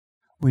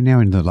We're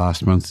now in the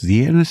last month of the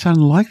year, and it's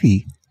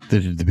unlikely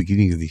that at the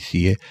beginning of this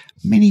year,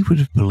 many would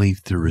have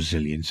believed the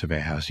resilience of our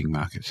housing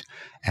markets.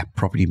 Our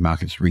property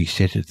markets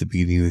reset at the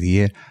beginning of the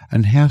year,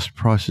 and house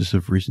prices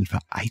have risen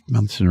for 8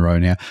 months in a row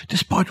now,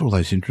 despite all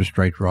those interest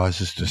rate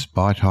rises,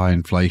 despite high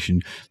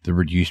inflation, the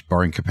reduced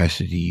borrowing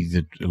capacity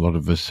that a lot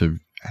of us have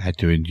had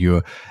to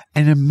endure,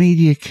 and a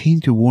media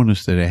keen to warn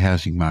us that our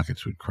housing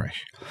markets would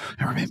crash.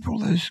 Now, remember all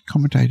those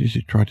commentators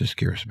who tried to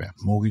scare us about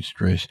mortgage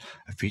stress,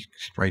 a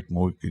fixed-rate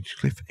mortgage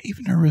cliff,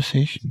 even a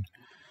recession?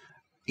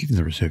 Even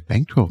the Reserve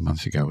Bank 12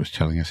 months ago was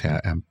telling us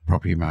how our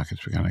property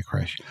markets were going to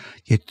crash.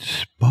 Yet,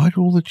 despite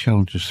all the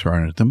challenges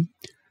thrown at them,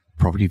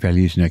 property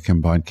values in our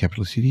combined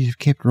capital cities have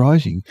kept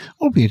rising,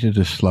 albeit at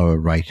a slower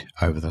rate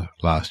over the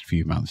last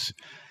few months.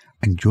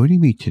 And joining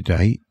me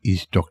today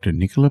is Dr.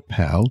 Nicola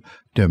Powell,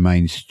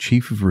 Domain's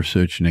Chief of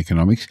Research and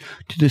Economics,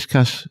 to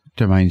discuss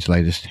Domain's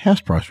latest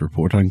house price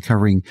report,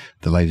 uncovering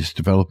the latest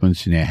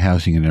developments in our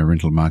housing and our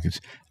rental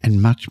markets,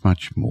 and much,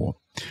 much more.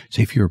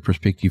 So if you're a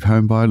prospective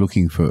homebuyer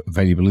looking for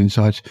valuable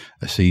insights,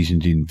 a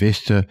seasoned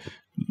investor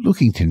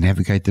looking to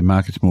navigate the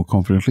markets more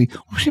confidently,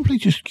 or simply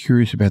just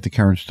curious about the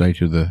current state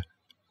of the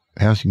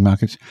housing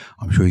markets,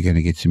 I'm sure you're going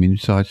to get some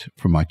insights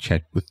from my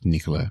chat with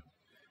Nicola.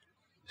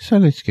 So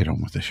let's get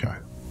on with the show.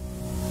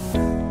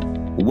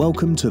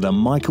 Welcome to the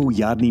Michael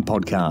Yardney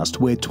podcast,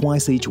 where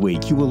twice each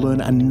week you will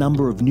learn a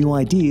number of new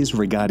ideas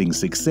regarding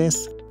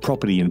success,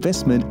 property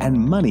investment and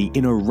money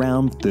in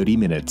around 30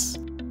 minutes.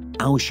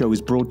 Our show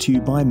is brought to you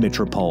by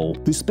Metropole,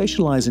 who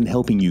specialise in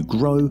helping you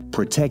grow,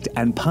 protect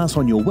and pass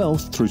on your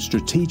wealth through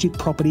strategic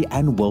property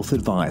and wealth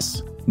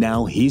advice.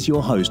 Now here's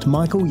your host,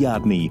 Michael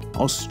Yardney,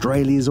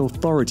 Australia's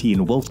authority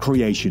in wealth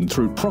creation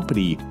through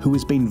property, who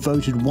has been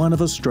voted one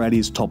of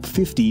Australia's top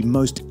 50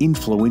 most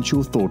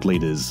influential thought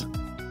leaders.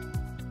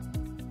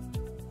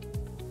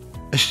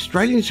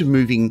 Australians are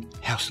moving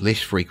house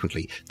less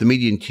frequently. The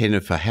median tenure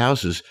for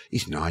houses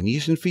is 9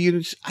 years and for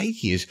units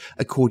 8 years,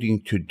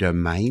 according to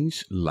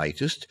Domain's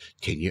latest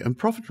tenure and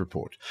profit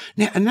report.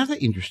 Now, another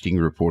interesting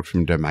report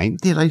from Domain,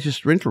 their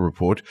latest rental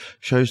report,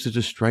 shows that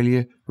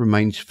Australia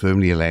remains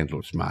firmly a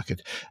landlord's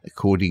market.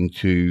 According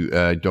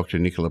to Dr.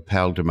 Nicola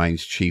Powell,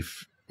 Domain's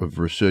Chief of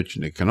Research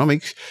and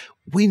Economics,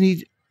 we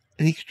need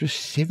an extra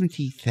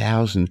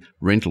 70,000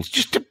 rentals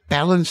just to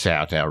balance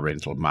out our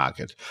rental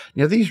market.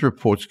 Now, these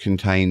reports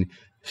contain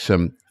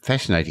some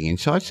fascinating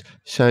insights.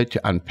 So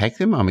to unpack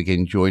them, I'm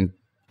again joined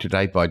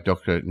today by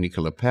Dr.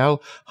 Nicola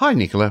Powell. Hi,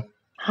 Nicola.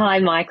 Hi,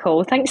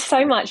 Michael. Thanks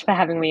so much for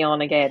having me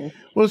on again.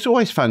 Well, it's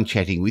always fun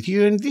chatting with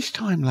you. And this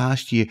time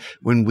last year,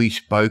 when we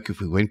spoke, if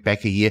we went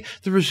back a year,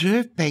 the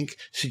Reserve Bank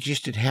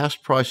suggested house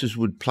prices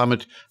would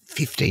plummet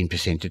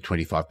 15% to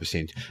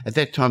 25%. At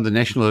that time, the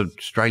National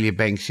Australia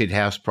Bank said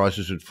house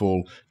prices would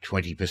fall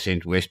 20%,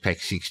 Westpac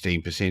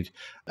 16%,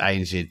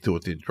 ANZ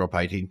thought they'd drop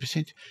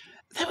 18%.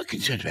 They were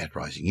concerned about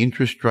rising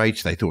interest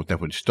rates. They thought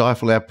that would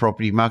stifle our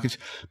property markets.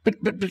 But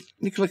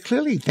Nicola,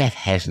 clearly that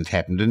hasn't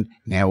happened. And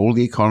now all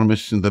the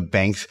economists and the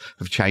banks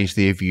have changed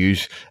their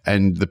views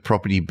and the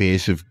property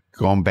bears have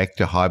gone back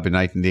to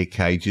hibernate in their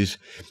cages.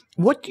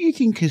 What do you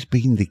think has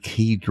been the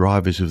key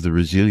drivers of the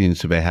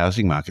resilience of our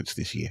housing markets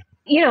this year?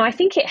 You know, I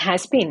think it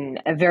has been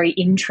a very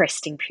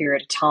interesting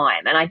period of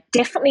time. And I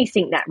definitely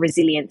think that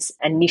resilience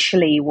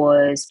initially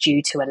was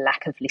due to a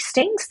lack of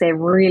listings. There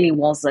really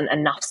wasn't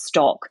enough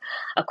stock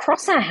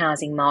across our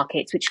housing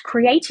markets, which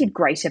created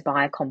greater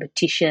buyer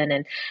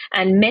competition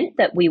and meant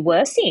that we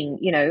were seeing,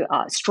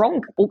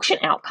 strong auction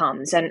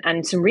outcomes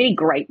and some really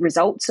great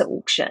results at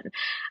auction.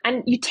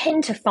 And you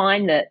tend to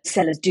find that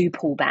sellers do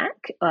pull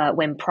back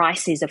when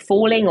prices are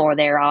falling or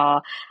there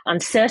are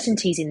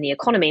uncertainties in the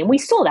economy. And we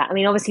saw that. I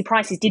mean, obviously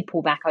prices did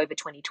pull back over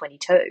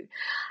 2022.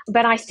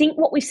 But I think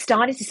what we've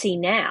started to see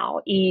now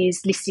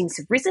is listings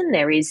have risen.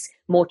 There is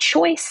more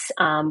choice.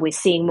 We're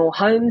seeing more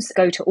homes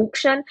go to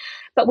auction,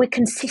 but we're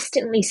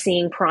consistently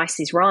seeing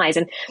prices rise.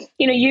 And,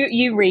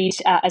 you read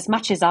as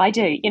much as I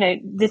do,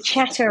 the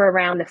chatter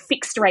around the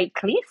fixed rate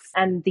cliff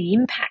and the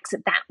impacts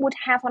that would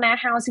have on our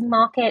housing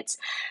markets.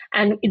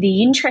 And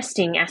the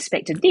interesting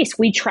aspect of this,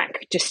 we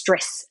track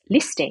distress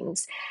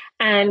listings.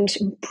 And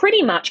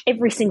pretty much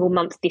every single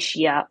month this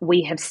year,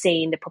 we have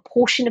seen the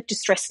proportion of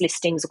distressed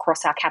listings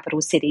across our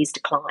capital cities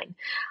decline.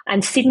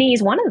 And Sydney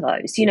is one of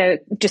those.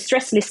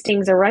 Distressed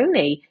listings are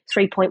only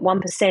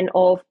 3.1%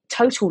 of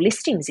total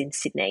listings in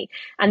Sydney.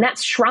 And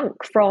that's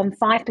shrunk from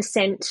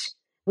 5%,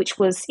 which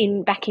was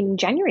back in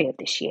January of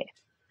this year.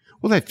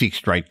 Well, that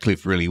fixed rate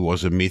cliff really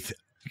was a myth.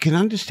 You can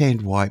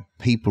understand why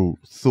people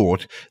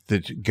thought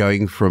that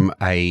going from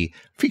a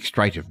fixed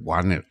rate of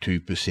 1 or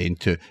 2%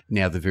 to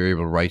now the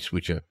variable rates,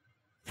 which are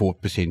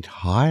 4%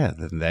 higher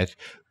than that,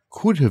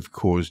 could have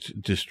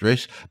caused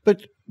distress.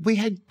 But we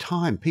had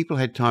time. People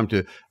had time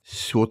to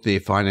sort their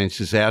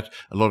finances out.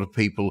 A lot of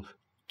people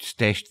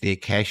stashed their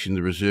cash, and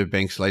the Reserve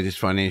Bank's latest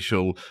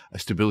financial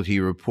stability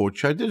report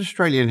showed that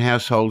Australian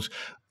households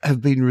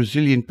have been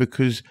resilient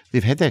because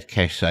they've had that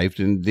cash saved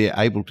and they're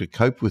able to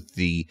cope with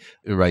the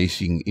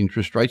raising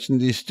interest rates, and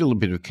there's still a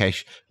bit of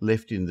cash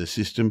left in the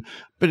system.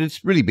 But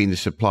it's really been the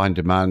supply and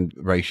demand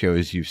ratio,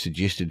 as you've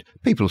suggested.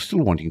 People are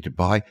still wanting to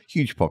buy,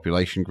 huge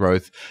population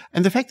growth,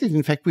 and the fact that,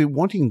 in fact, we're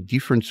wanting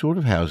different sort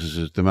of houses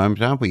at the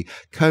moment, aren't we?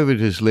 COVID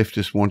has left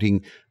us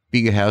wanting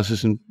bigger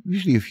houses and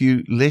usually a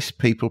few less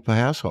people per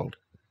household.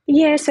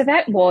 Yeah, so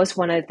that was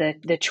one of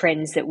the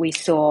trends that we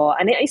saw.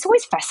 And it's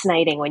always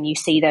fascinating when you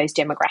see those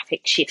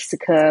demographic shifts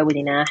occur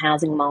within our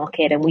housing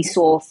market. And we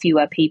saw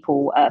fewer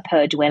people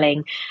per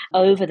dwelling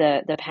over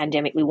the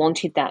pandemic. We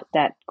wanted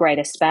that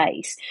greater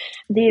space.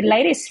 The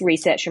latest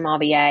research from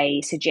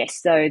RBA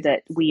suggests, though,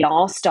 that we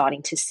are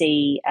starting to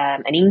see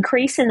an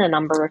increase in the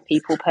number of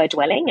people per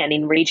dwelling. And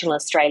in regional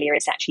Australia,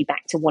 it's actually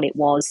back to what it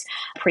was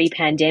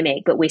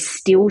pre-pandemic. But we're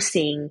still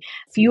seeing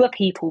fewer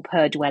people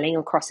per dwelling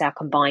across our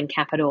combined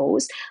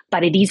capitals,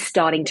 but it is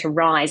starting to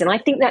rise. And I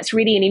think that's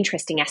really an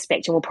interesting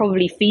aspect and will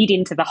probably feed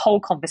into the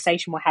whole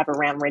conversation we'll have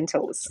around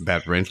rentals.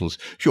 About rentals.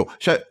 Sure.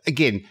 So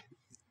again,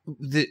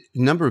 the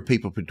number of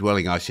people per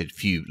dwelling, I said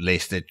few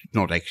less. That's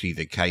not actually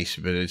the case,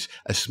 but it's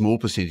a small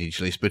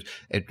percentage less. But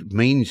it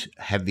means,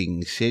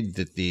 having said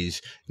that,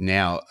 there's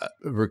now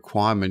a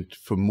requirement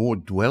for more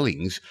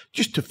dwellings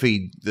just to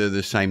feed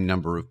the same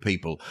number of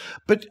people.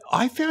 But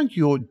I found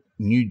your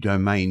new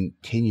domain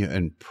tenure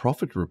and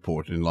profit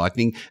report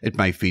enlightening. It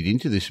may feed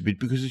into this a bit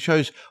because it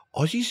shows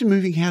Aussies are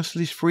moving house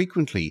less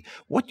frequently.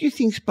 What do you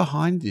think's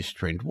behind this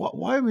trend?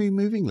 Why are we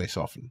moving less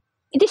often?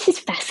 This is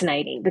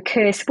fascinating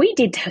because we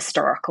did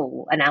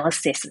historical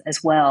analysis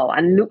as well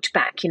and looked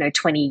back,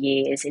 20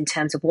 years in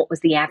terms of what was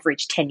the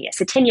average tenure.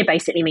 So tenure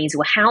basically means,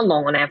 well, how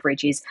long on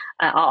average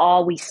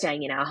are we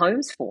staying in our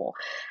homes for?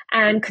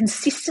 And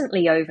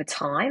consistently over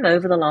time,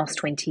 over the last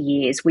 20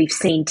 years, we've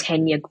seen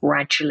tenure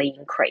gradually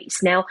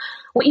increase. Now,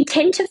 what you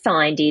tend to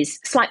find is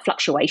slight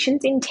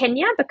fluctuations in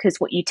tenure because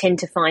what you tend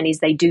to find is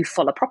they do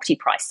follow property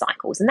price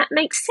cycles. And that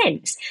makes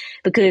sense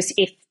because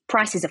if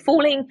prices are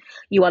falling,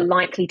 you are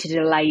likely to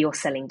delay your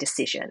selling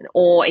decision.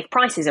 Or if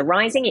prices are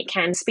rising, it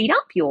can speed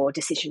up your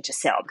decision to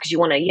sell because you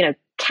want to,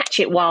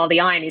 catch it while the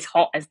iron is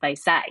hot, as they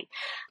say.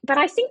 But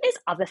I think there's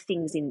other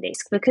things in this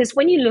because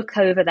when you look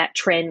over that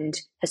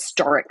trend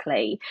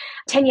historically,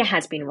 tenure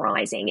has been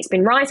rising. It's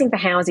been rising for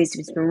houses,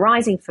 it's been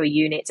rising for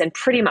units, and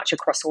pretty much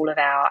across all of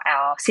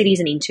our cities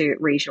and into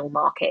regional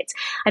markets.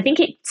 I think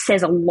it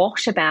says a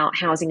lot about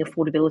housing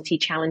affordability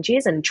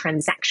challenges and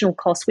transactional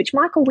costs, which,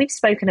 Michael, we've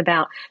spoken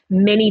about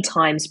many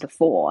times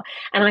before.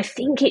 And I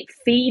think it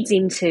feeds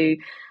into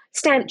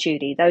stamp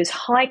duty, those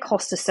high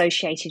costs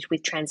associated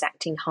with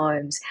transacting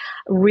homes,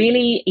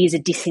 really is a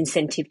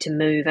disincentive to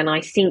move. And I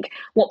think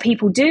what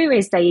people do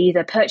is they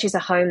either purchase a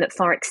home that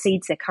far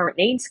exceeds their current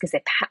needs because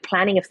they're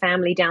planning a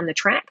family down the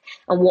track.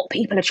 And what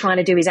people are trying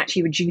to do is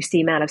actually reduce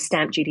the amount of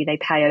stamp duty they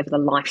pay over the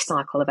life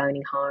cycle of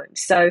owning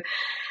homes. So,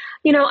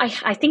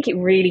 I think it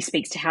really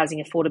speaks to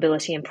housing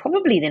affordability and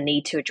probably the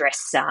need to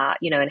address,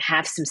 and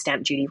have some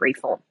stamp duty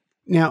reform.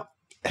 Now,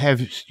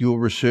 have your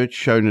research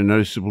shown a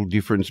noticeable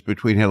difference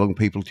between how long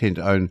people tend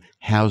to own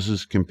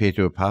houses compared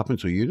to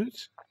apartments or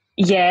units?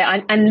 Yeah,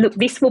 and look,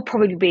 this will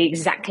probably be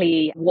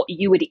exactly what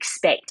you would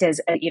expect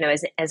as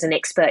an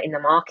expert in the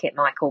market,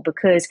 Michael,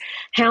 because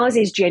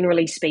houses,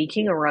 generally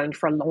speaking, are owned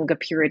for a longer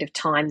period of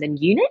time than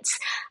units.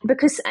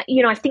 Because,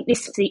 I think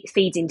this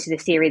feeds into the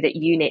theory that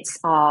units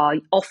are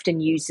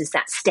often used as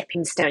that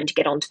stepping stone to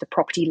get onto the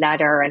property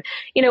ladder, and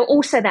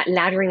also that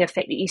laddering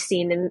effect that you see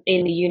in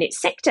the unit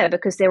sector,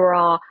 because there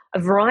are a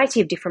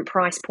variety of different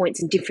price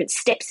points and different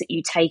steps that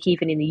you take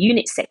even in the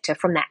unit sector,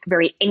 from that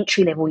very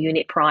entry-level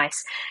unit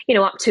price,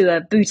 up to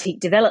a boutique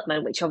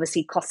development, which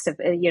obviously costs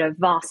a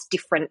vast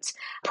different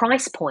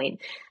price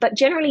point. But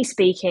generally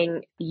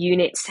speaking,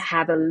 units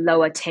have a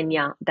lower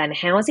tenure than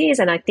houses.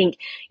 And I think,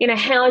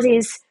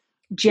 houses,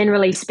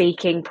 generally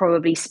speaking,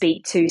 probably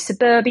speak to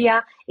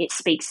suburbia. It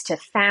speaks to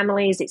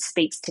families. It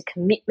speaks to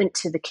commitment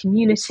to the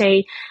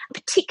community,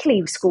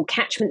 particularly with school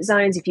catchment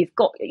zones. If you've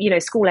got,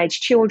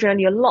 school-aged children,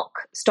 you're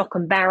lock, stock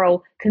and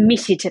barrel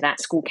committed to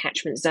that school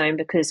catchment zone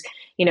because,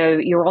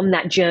 you're on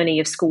that journey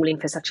of schooling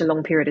for such a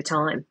long period of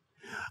time.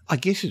 I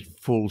guess it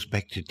falls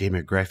back to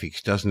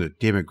demographics, doesn't it?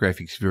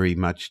 Demographics very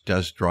much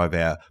does drive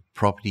our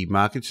property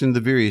markets in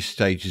the various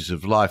stages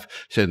of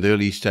life. So in the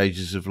early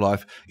stages of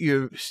life,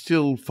 you're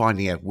still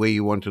finding out where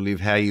you want to live,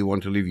 how you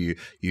want to live.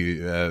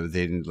 You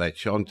then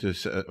latch on to,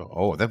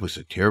 that was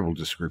a terrible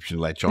description,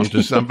 latch on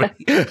to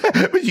somebody.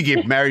 But you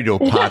get married or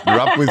partner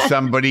up with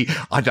somebody.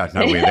 I don't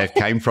know where that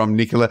came from,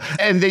 Nicola.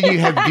 And then you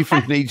have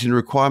different needs and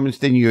requirements.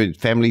 Then you're at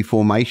family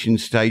formation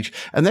stage.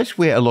 And that's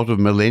where a lot of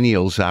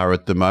millennials are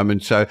at the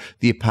moment. So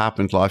the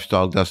apartment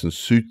lifestyle doesn't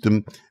suit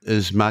them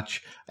as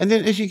much. And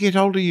then as you get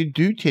older, you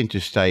do tend to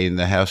stay in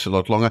the house a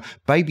lot longer.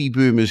 Baby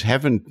boomers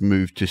haven't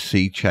moved to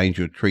sea change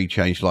or tree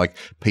change like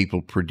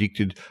people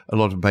predicted. A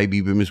lot of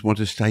baby boomers want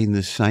to stay in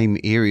the same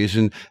areas,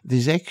 and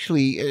there's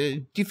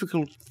actually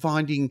difficult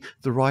finding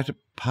the right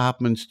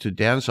apartments to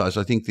downsize?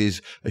 I think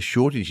there's a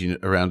shortage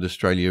around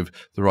Australia of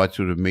the right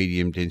sort of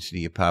medium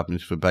density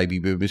apartments for baby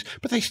boomers,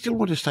 but they still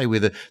want to stay where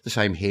the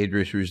same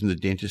hairdresser is and the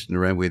dentist and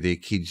around where their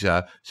kids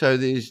are. So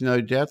there's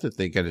no doubt that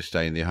they're going to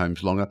stay in their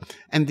homes longer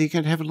and they're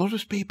going to have a lot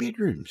of spare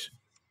bedrooms.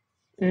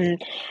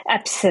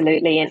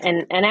 Absolutely.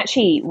 And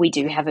actually, we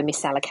do have a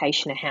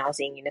misallocation of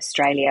housing in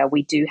Australia.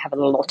 We do have a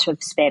lot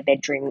of spare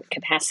bedroom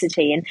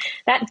capacity, and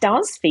that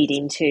does feed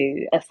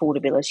into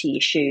affordability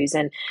issues.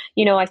 And,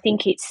 I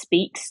think it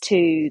speaks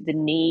to the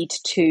need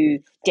to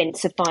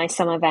densify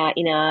some of our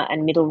inner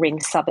and middle ring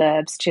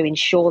suburbs to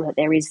ensure that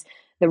there is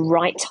the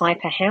right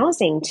type of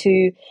housing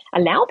to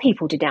allow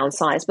people to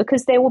downsize,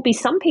 because there will be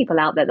some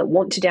people out there that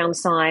want to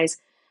downsize,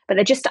 but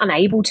they're just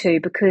unable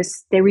to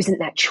because there isn't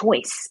that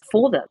choice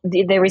for them.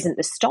 There isn't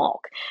the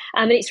stock.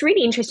 And it's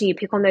really interesting you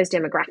pick on those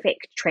demographic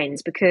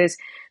trends, because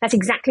that's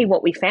exactly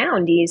what we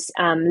found is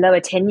lower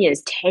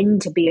tenures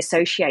tend to be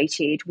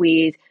associated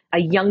with a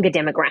younger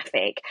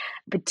demographic,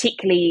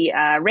 particularly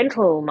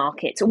rental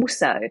markets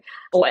also,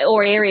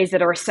 or areas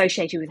that are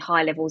associated with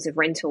high levels of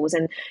rentals.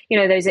 And,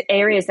 those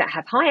areas that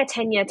have higher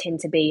tenure tend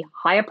to be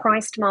higher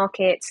priced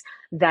markets.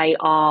 They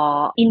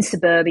are in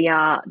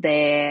suburbia.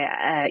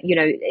 They're,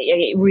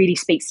 it really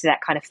speaks to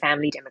that kind of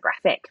family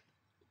demographic.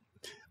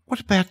 What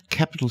about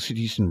capital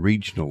cities and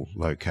regional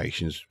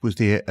locations? Was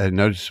there a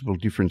noticeable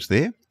difference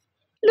there?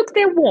 Look,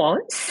 there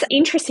was.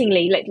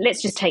 Interestingly,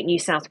 let's just take New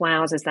South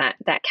Wales as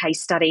that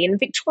case study. And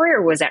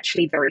Victoria was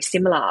actually very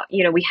similar.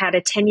 We had a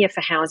tenure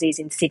for houses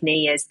in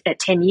Sydney at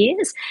 10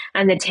 years,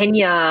 and the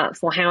tenure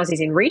for houses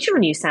in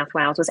regional New South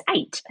Wales was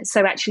 8.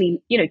 So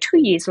actually, 2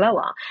 years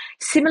lower.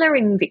 Similar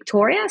in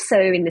Victoria. So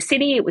in the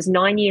city, it was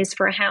 9 years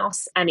for a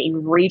house, and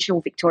in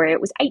regional Victoria,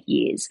 it was 8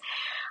 years.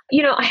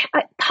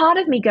 Part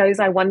of me goes,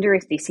 I wonder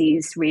if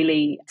this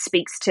really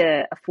speaks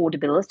to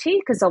affordability,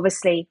 because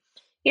obviously,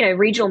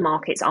 regional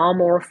markets are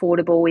more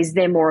affordable. Is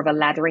there more of a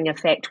laddering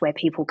effect where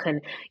people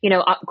can,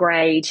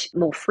 upgrade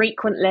more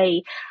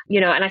frequently?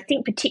 And I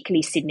think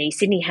particularly Sydney.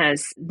 Sydney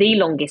has the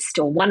longest,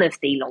 or one of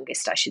the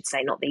longest, I should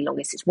say, not the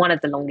longest. It's one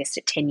of the longest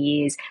at 10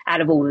 years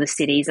out of all the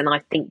cities. And I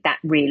think that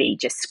really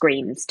just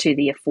screams to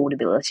the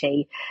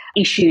affordability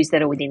issues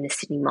that are within the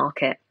Sydney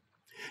market.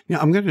 Now,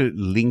 I'm going to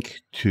link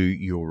to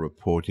your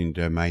report in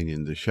Domain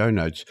in the show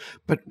notes,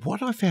 but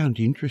what I found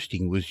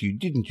interesting was you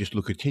didn't just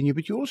look at tenure,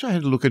 but you also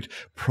had a look at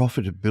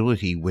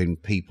profitability when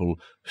people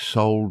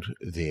sold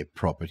their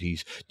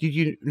properties. Did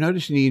you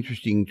notice any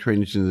interesting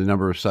trends in the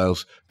number of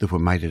sales that were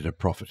made at a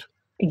profit?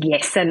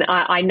 Yes, and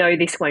I know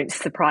this won't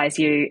surprise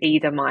you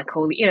either,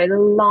 Michael. The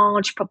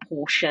large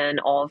proportion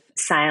of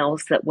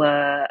sales that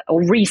were,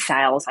 or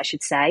resales, I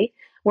should say,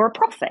 were a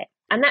profit.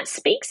 And that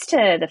speaks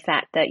to the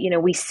fact that,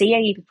 we see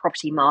a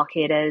property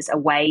market as a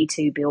way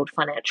to build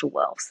financial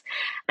wealth.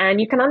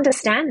 And you can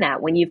understand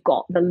that when you've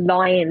got the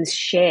lion's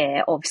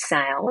share of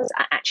sales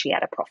are actually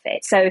at a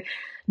profit. So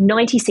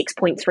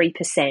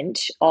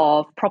 96.3%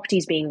 of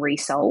properties being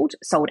resold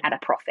sold at a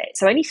profit.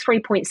 So only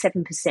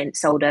 3.7%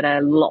 sold at a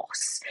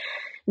loss.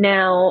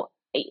 Now,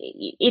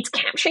 it's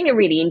capturing a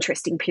really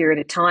interesting period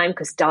of time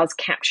because it does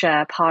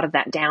capture part of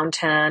that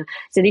downturn.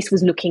 So this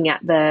was looking at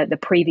the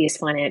previous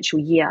financial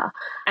year.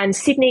 And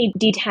Sydney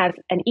did have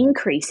an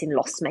increase in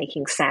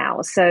loss-making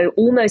sales. So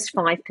almost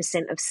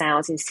 5% of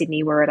sales in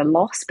Sydney were at a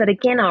loss. But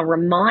again, I'll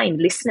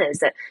remind listeners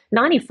that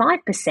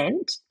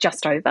 95%,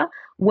 just over,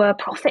 were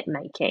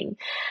profit-making.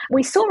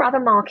 We saw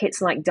other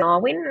markets like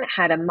Darwin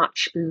had a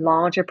much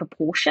larger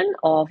proportion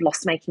of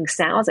loss-making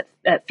sales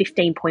at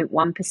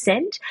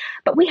 15.1%,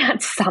 but we had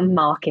some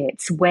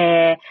markets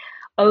where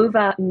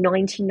over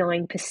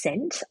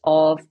 99%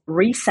 of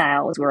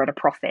resales were at a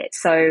profit.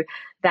 So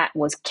that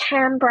was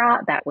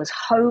Canberra, that was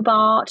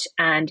Hobart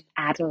and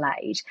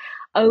Adelaide.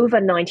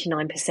 Over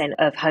 99%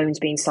 of homes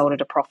being sold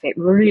at a profit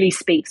really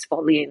speaks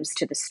volumes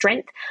to the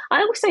strength.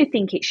 I also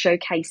think it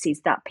showcases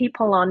that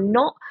people are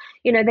not,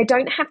 they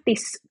don't have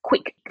this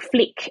quick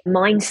flick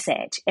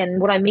mindset.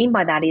 And what I mean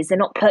by that is they're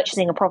not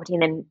purchasing a property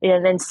and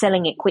then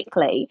selling it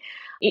quickly.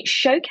 It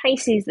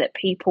showcases that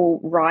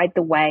people ride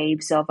the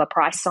waves of a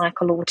price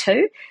cycle or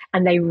two,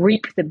 and they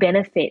reap the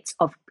benefits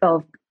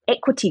of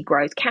equity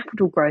growth,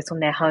 capital growth on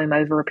their home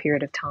over a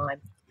period of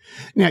time.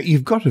 Now,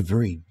 you've got a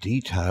very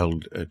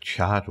detailed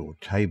chart or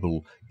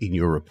table in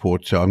your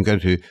report, so I'm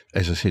going to,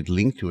 as I said,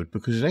 link to it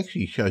because it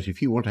actually shows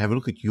if you want to have a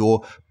look at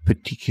your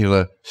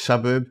particular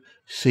suburb,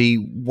 see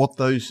what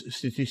those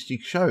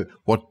statistics show,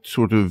 what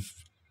sort of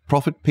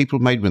profit people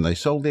made when they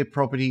sold their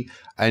property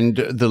and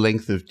the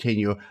length of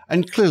tenure.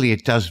 And clearly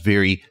it does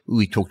vary.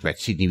 We talked about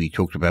Sydney, we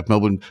talked about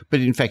Melbourne, but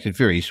in fact it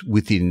varies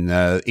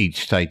within each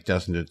state,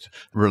 doesn't it,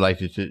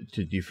 related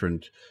to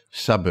different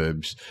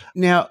suburbs.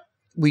 Now,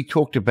 we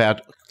talked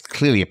about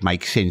clearly it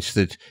makes sense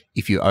that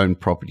if you own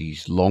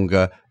properties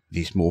longer,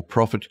 there's more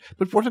profit.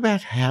 But what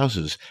about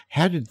houses?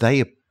 How did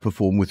they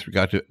perform with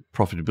regard to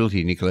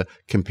profitability, Nicola,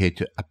 compared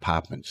to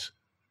apartments?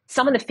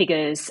 Some of the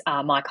figures,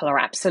 Michael, are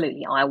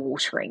absolutely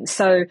eye-watering.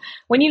 So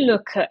when you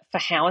look at for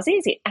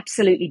houses, it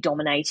absolutely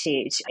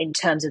dominated in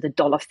terms of the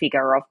dollar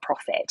figure of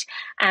profit.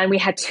 And we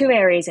had two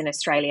areas in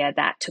Australia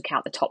that took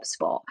out the top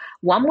spot.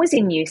 One was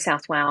in New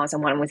South Wales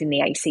and one was in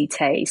the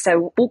ACT.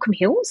 So Baulkham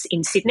Hills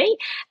in Sydney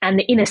and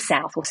the inner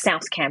south, or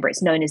South Canberra,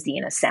 it's known as the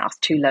inner south,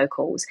 two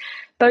locals.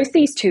 Both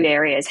these two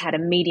areas had a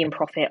median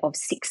profit of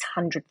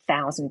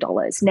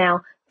 $600,000.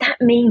 Now, that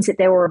means that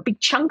there were a big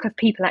chunk of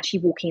people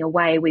actually walking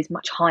away with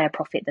much higher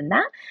profit than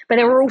that. But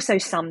there were also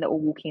some that were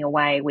walking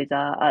away with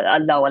a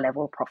lower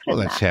level of profit. Well,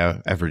 that's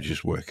how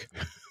averages work.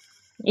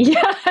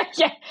 Yeah,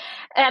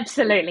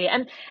 absolutely.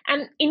 And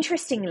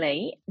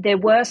interestingly, there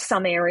were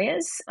some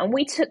areas, and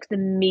we took the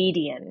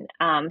median.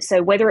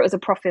 So whether it was a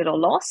profit or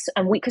loss,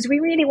 and because we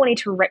really wanted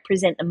to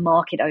represent the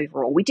market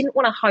overall, we didn't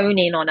want to hone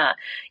in on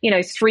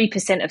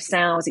 3% of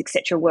sales,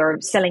 etc., were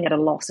selling at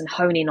a loss and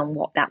hone in on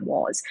what that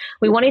was.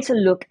 We wanted to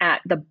look at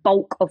the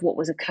bulk of what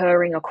was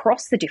occurring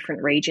across the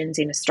different regions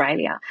in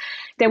Australia.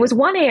 There was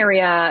one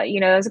area,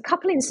 there was a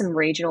couple in some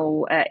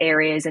regional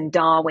areas in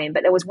Darwin,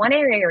 but there was one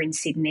area in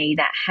Sydney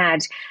that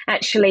had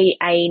actually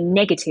a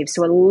negative,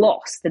 so a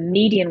loss. The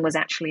median was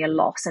actually a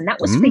loss, and that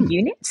was for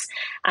units,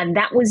 and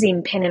that was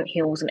in Pennant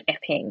Hills and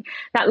Epping.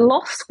 That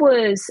loss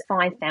was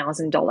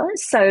 $5,000,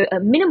 so a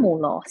minimal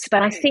loss,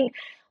 but I think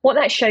what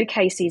that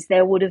showcases,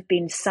 there would have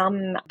been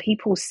some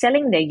people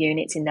selling their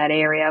units in that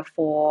area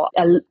for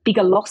a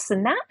bigger loss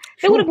than that.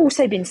 There would have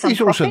also been some There's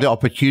profit. also the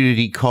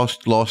opportunity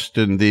cost lost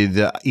and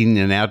the in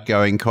and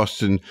outgoing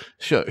costs. And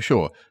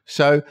sure.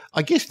 So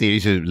I guess there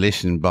is a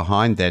lesson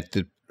behind that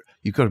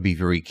you've got to be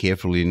very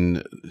careful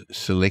in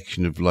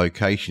selection of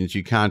locations.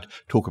 You can't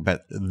talk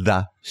about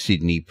the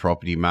Sydney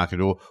property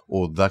market or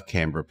the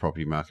Canberra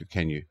property market,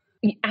 can you?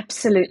 You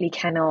absolutely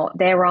cannot.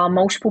 There are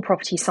multiple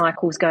property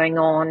cycles going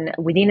on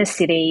within a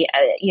city.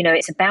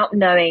 It's about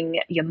knowing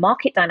your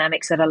market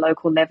dynamics at a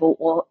local level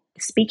or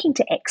speaking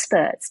to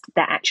experts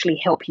that actually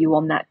help you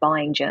on that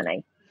buying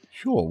journey.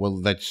 Sure. Well,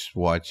 that's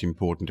why it's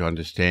important to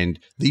understand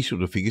these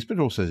sort of figures, but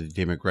also the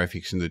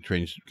demographics and the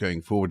trends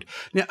going forward.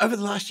 Now, over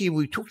the last year,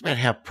 we talked about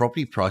how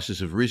property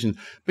prices have risen,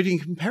 but in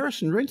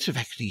comparison, rents have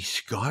actually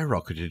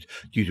skyrocketed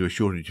due to a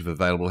shortage of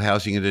available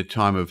housing at a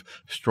time of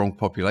strong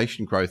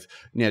population growth.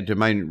 Now,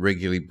 Domain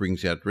regularly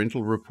brings out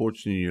rental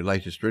reports, and in your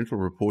latest rental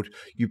report,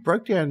 you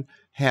broke down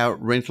how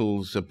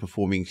rentals are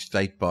performing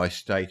state by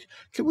state.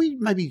 Can we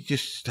maybe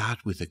just start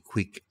with a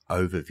quick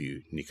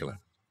overview, Nicola?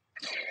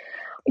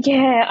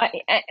 Yeah,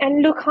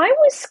 and look, I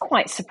was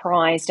quite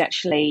surprised,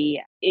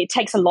 actually. It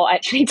takes a lot,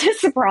 actually, to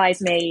surprise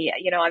me.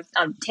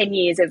 I'm 10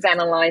 years of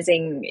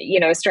analysing,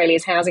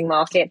 Australia's housing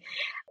market.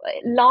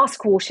 Last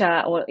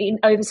quarter, or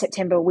over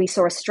September, we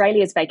saw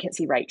Australia's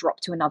vacancy rate drop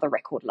to another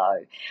record low.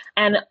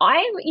 And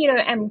I,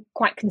 am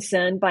quite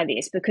concerned by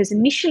this because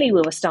initially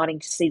we were starting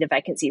to see the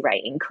vacancy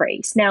rate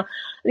increase. Now,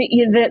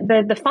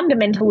 the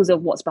fundamentals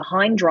of what's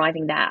behind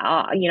driving that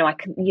are, I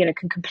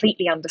can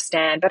completely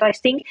understand. But I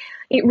think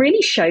it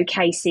really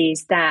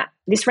showcases that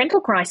this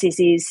rental crisis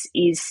is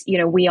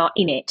we are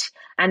in it.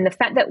 And the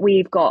fact that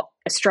we've got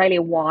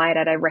Australia-wide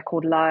at a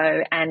record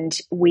low and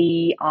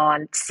we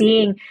are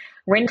seeing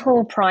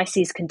rental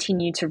prices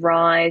continue to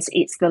rise.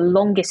 It's the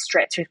longest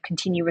stretch of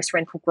continuous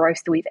rental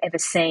growth that we've ever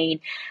seen.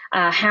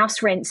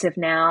 House rents have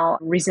now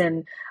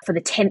risen for the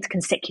 10th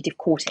consecutive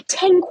quarter.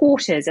 10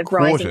 quarters of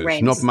rising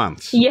rents. Not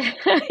months. Yeah,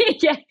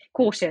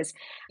 quarters.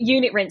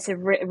 Unit rents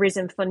have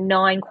risen for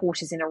 9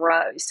 quarters in a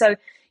row. So,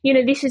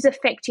 this is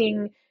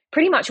affecting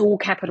pretty much all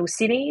capital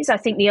cities. I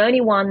think the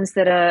only ones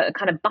that are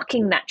kind of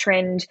bucking that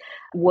trend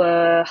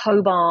were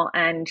Hobart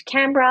and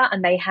Canberra,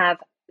 and they have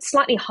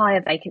slightly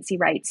higher vacancy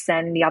rates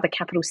than the other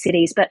capital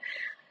cities. But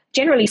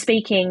generally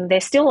speaking,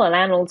 there's still a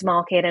landlord's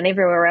market and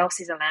everywhere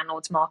else is a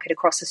landlord's market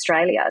across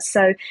Australia.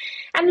 So,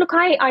 and look,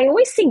 I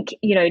always think,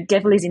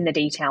 devil is in the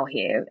detail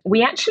here.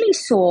 We actually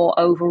saw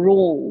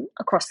overall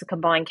across the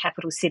combined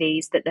capital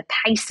cities that the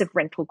pace of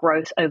rental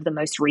growth over the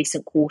most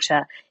recent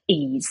quarter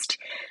eased.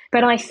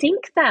 But I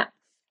think that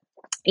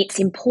it's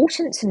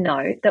important to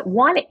note that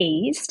while it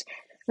eased,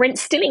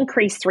 rents still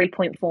increased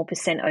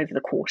 3.4% over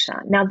the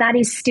quarter. Now, that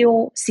is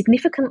still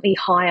significantly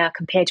higher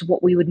compared to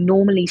what we would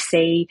normally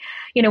see.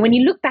 When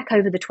you look back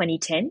over the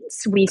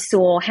 2010s, we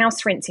saw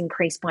house rents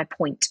increase by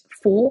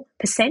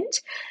 0.4%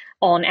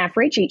 on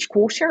average each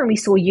quarter, and we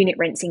saw unit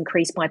rents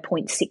increase by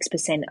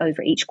 0.6%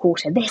 over each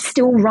quarter. They're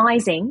still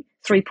rising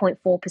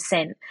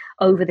 3.4%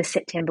 over the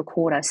September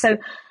quarter. So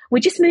we're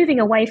just moving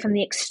away from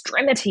the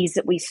extremities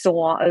that we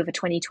saw over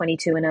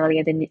 2022 and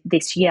earlier than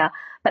this year,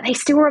 but they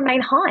still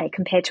remain high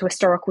compared to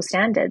historical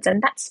standards,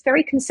 and that's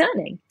very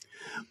concerning.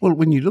 Well,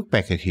 when you look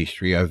back at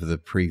history over the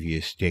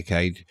previous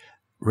decade,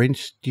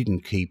 rents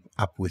didn't keep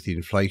up with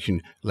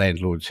inflation.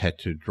 Landlords had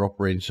to drop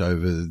rents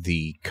over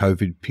the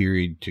COVID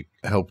period to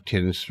help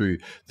tenants through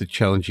the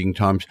challenging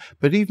times.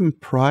 But even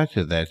prior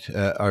to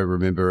that, I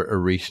remember a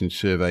recent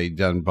survey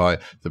done by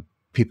the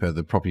PIPA,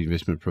 the Property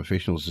Investment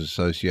Professionals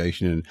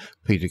Association, and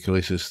Peter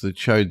Kalissis that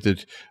showed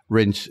that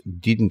rents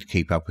didn't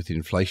keep up with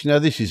inflation. Now,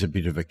 this is a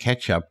bit of a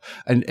catch-up,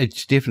 and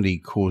it's definitely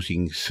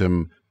causing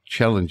some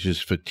challenges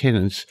for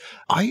tenants,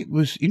 I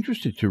was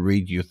interested to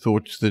read your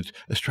thoughts that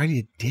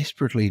Australia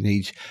desperately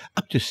needs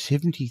up to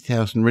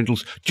 70,000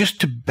 rentals just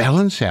to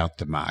balance out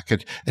the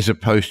market, as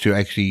opposed to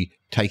actually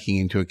taking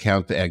into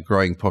account our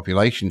growing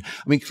population.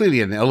 I mean,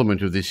 clearly an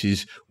element of this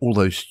is all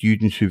those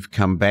students who've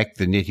come back.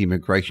 The net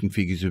immigration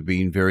figures have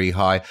been very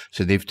high,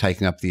 so they've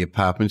taken up the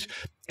apartments.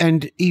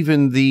 And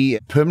even the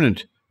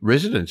permanent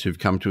residents who've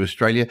come to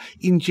Australia,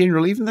 in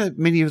general, even though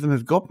many of them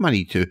have got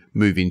money to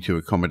move into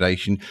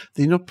accommodation,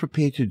 they're not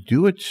prepared to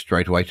do it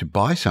straight away to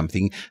buy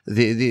something.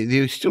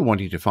 They're still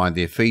wanting to find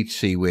their feet,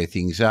 see where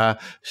things are.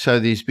 So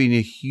there's been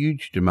a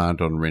huge demand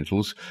on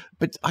rentals.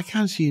 But I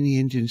can't see any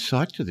end in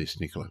sight to this,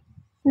 Nicola.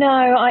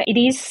 No, it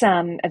is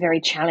a very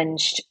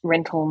challenged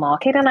rental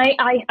market, and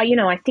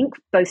I think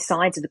both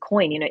sides of the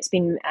coin. It's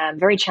been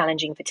very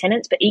challenging for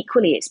tenants, but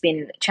equally it's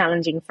been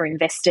challenging for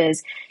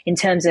investors in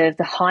terms of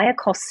the higher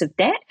costs of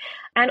debt,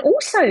 and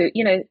also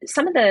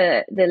some of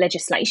the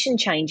legislation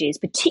changes,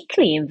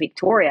 particularly in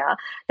Victoria,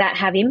 that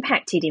have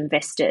impacted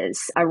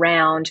investors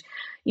around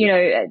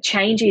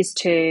changes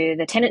to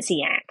the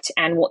Tenancy Act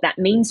and what that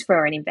means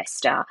for an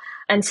investor.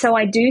 And so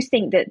I do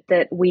think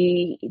that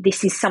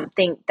this is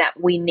something that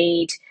we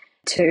need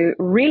to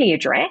really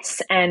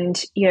address.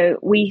 And,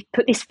 we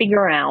put this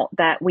figure out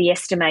that we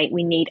estimate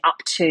we need up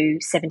to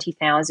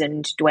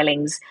 70,000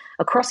 dwellings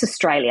across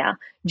Australia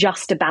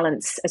just to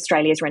balance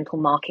Australia's rental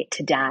market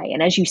today.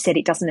 And as you said,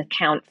 it doesn't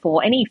account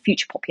for any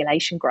future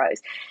population growth.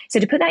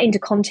 So to put that into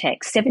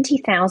context,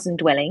 70,000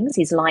 dwellings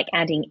is like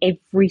adding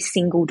every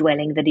single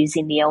dwelling that is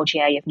in the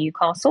LGA of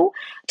Newcastle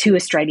to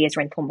Australia's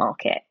rental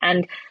market.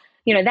 And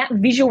that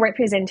visual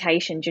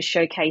representation just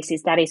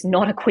showcases that is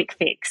not a quick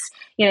fix.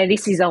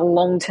 This is a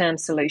long-term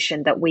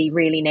solution that we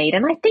really need.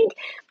 And I think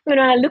when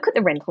I look at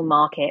the rental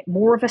market,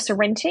 more of us are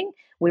renting.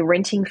 We're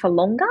renting for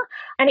longer.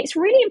 And it's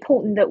really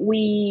important that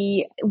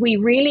we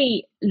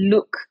really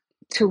look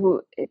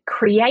to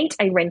create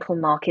a rental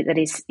market that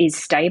is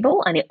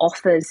stable and it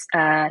offers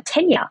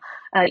tenure,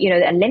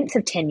 a length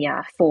of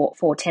tenure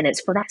for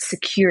tenants, for that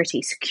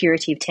security.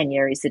 Security of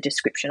tenure is the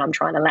description I'm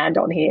trying to land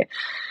on here.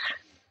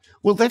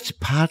 Well, that's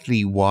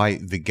partly why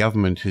the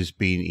government has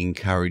been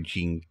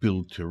encouraging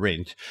build to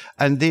rent,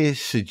 and they're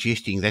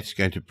suggesting that's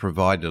going to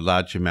provide a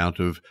large amount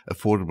of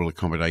affordable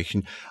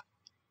accommodation.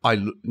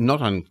 I'm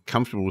not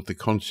uncomfortable with the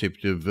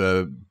concept of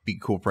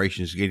big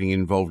corporations getting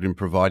involved in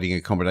providing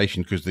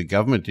accommodation because the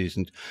government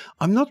isn't.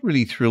 I'm not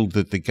really thrilled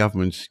that the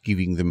government's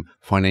giving them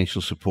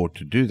financial support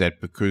to do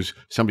that, because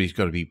somebody's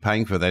got to be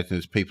paying for that, and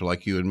it's people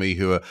like you and me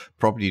who are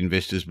property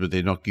investors, but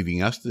they're not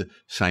giving us the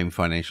same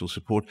financial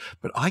support.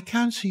 But I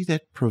can't see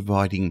that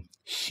providing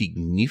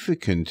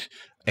significant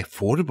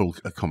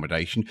affordable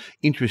accommodation.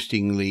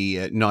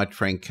 Interestingly, Knight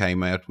Frank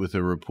came out with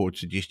a report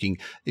suggesting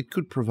it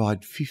could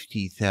provide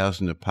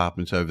 50,000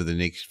 apartments over the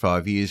next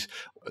 5 years.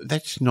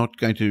 That's not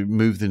going to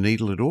move the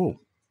needle at all.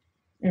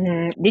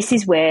 This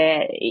is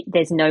where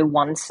there's no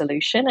one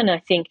solution. And I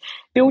think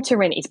build to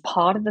rent is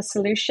part of the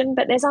solution,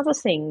 but there's other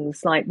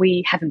things like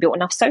we haven't built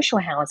enough social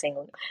housing,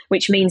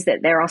 which means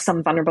that there are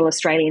some vulnerable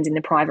Australians in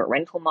the private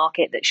rental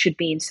market that should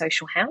be in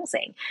social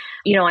housing.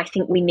 I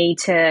think we need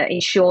to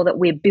ensure that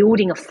we're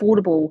building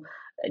affordable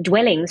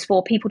dwellings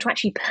for people to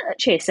actually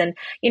purchase and,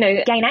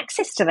 gain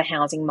access to the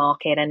housing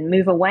market and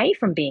move away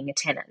from being a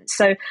tenant.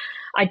 So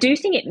I do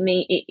think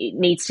it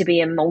needs to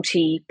be a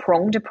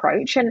multi-pronged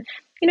approach. And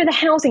the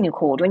housing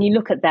accord, when you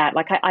look at that,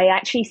 I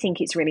actually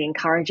think it's really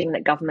encouraging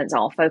that governments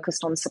are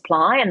focused on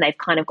supply, and they've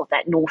kind of got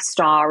that North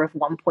Star of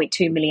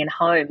 1.2 million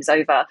homes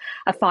over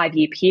a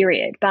 5-year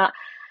period. But,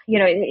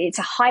 it's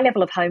a high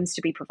level of homes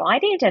to be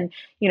provided, and,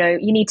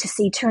 you need to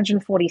see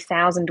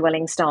 240,000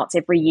 dwelling starts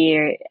every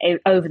year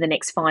over the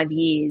next 5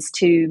 years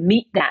to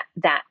meet that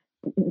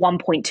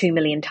 1.2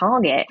 million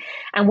target.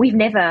 And we've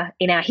never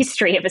in our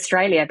history of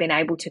Australia been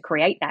able to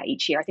create that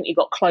each year. I think we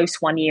got close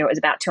one year, it was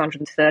about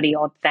 230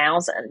 odd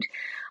thousand.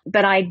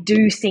 But I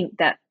do think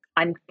that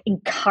I'm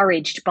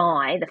encouraged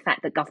by the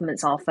fact that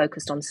governments are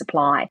focused on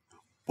supply.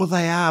 Well,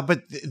 they are,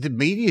 but the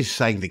media is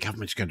saying the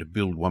government's going to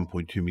build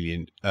 1.2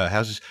 million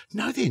houses.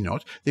 No, they're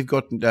not. They've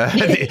got. They're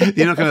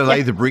not going to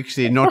lay the bricks.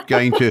 They're not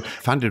going to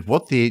fund it.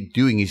 What they're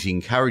doing is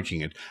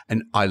encouraging it,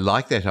 and I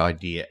like that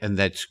idea, and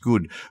that's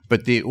good.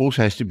 But there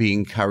also has to be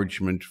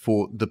encouragement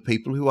for the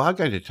people who are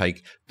going to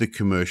take the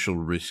commercial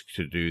risk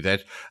to do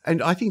that.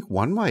 And I think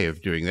one way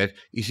of doing that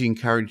is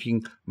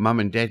encouraging mum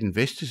and dad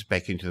investors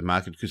back into the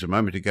market, because a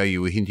moment ago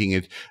you were hinting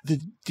at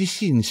the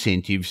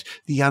disincentives,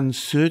 the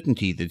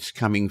uncertainty that's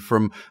coming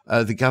from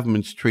the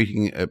government's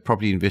treating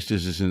property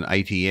investors as an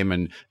ATM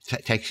and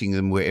taxing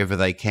them wherever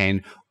they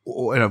can.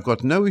 And I've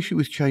got no issue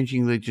with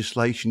changing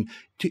legislation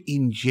to,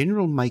 in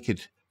general, make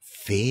it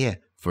fair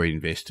for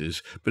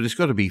investors, but it's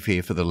got to be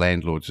fair for the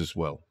landlords as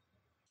well.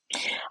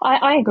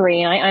 I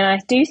agree. I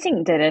do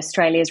think that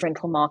Australia's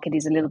rental market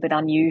is a little bit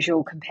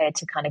unusual compared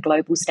to kind of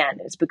global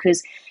standards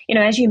because,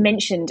 as you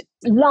mentioned,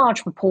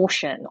 large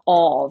proportion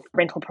of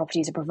rental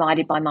properties are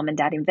provided by mum and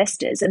dad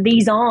investors. And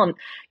these aren't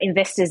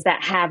investors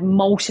that have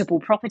multiple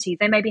properties.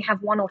 They maybe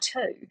have one or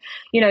two,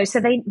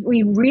 so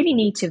we really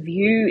need to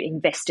view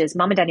investors,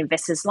 mum and dad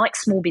investors, like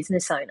small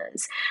business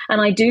owners.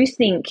 And I do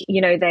think,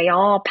 they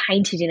are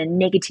painted in a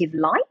negative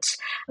light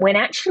when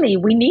actually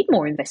we need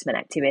more investment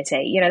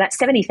activity. That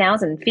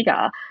 70,000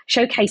 figure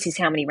showcases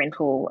how many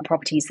rental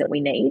properties that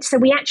we need. So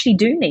we actually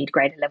do need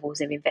greater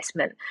levels of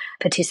investment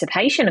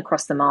participation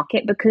across the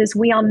market because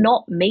we are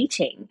not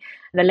meeting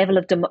the level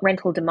of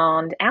rental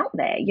demand out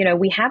there.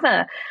 We have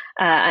an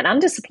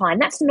undersupply,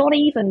 and that's not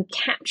even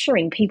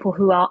capturing people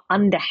who are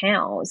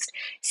underhoused.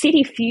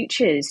 City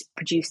Futures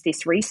produced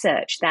this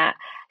research that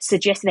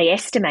suggests they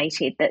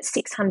estimated that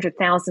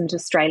 600,000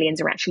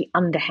 Australians are actually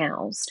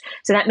underhoused.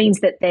 So that means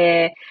that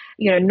they're,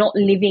 not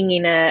living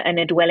in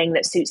a dwelling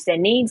that suits their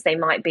needs. They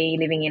might be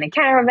living in a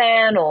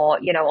caravan or,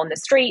 on the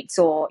streets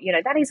or,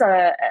 that is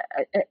a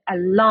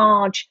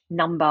large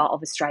number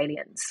of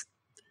Australians.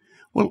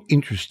 Well,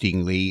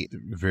 interestingly,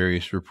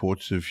 various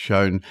reports have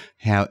shown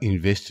how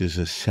investors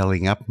are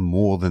selling up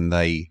more than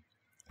they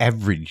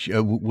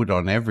would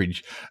on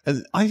average.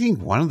 And I think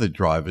one of the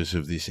drivers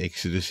of this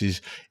exodus is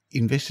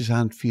investors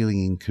aren't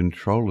feeling in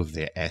control of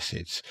their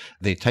assets.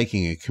 They're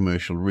taking a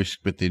commercial risk,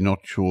 but they're not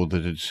sure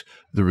that it's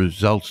the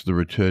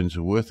returns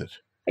are worth it.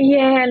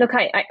 Yeah, look,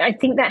 I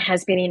think that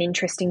has been an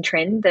interesting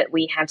trend that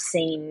we have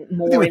seen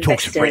more there were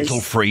investors. Talks of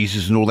rental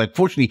freezes and all that.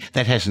 Fortunately,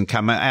 that hasn't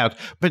come out,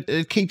 but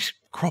it keeps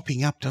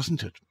cropping up,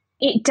 doesn't it?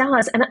 It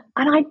does. And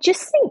I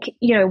just think,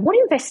 what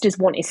investors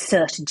want is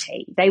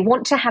certainty. They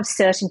want to have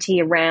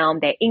certainty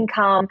around their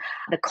income,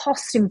 the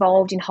costs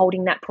involved in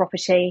holding that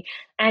property.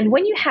 And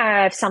when you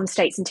have some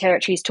states and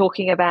territories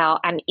talking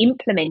about and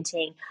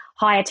implementing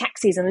higher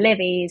taxes and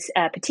levies,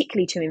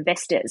 particularly to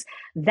investors,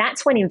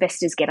 that's when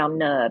investors get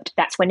unnerved.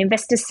 That's when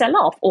investors sell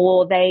off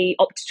or they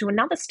opt to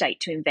another state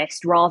to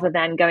invest rather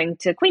than going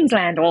to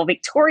Queensland or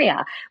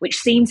Victoria, which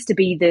seems to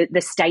be the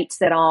states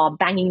that are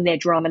banging their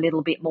drum a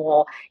little bit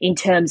more in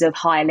terms of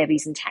higher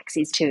levies and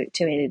taxes to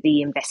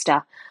the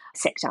investor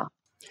sector.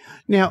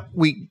 Now,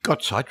 we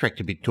got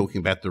sidetracked a bit talking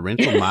about the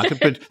rental market,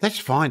 but that's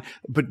fine.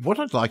 But what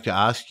I'd like to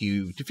ask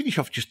you to finish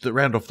off, just to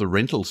round off the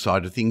rental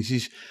side of things,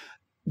 is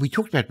we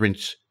talked about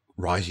rents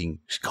rising,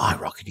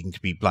 skyrocketing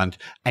to be blunt,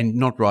 and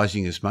not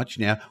rising as much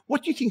now.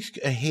 What do you think's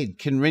ahead?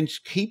 Can rents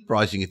keep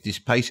rising at this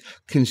pace,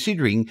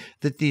 considering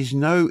that there's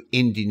no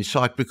end in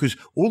sight? Because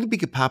all the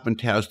big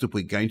apartment towers that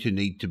we're going to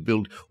need to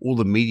build, all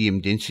the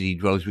medium density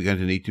dwellings we're going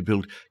to need to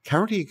build,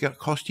 currently are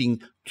costing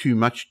too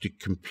much to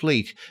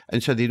complete,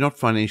 and so they're not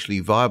financially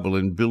viable,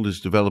 and builders,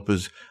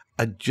 developers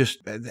are just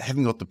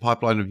having got the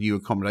pipeline of new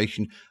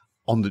accommodation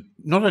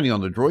not only on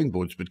the drawing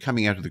boards, but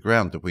coming out of the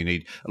ground that we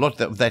need. A lot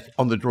of that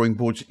on the drawing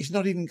boards is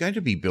not even going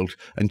to be built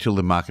until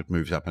the market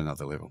moves up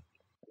another level.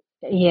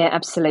 Yeah,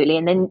 absolutely.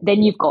 And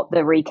then you've got the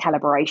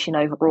recalibration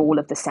overall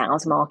of the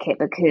sales market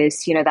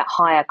because, that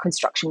higher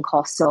construction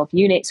costs of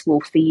units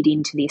will feed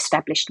into the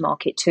established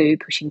market too,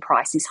 pushing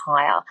prices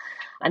higher.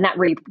 And that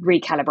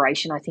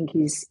recalibration, I think,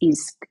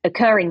 is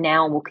occurring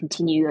now and will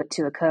continue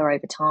to occur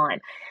over time.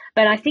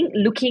 But I think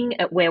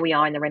looking at where we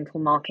are in the rental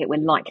market, we're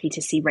likely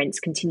to see rents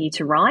continue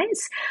to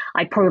rise.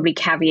 I'd probably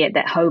caveat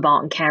that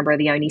Hobart and Canberra are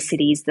the only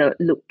cities that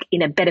look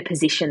in a better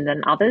position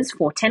than others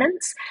for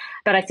tenants.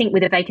 But I think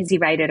with a vacancy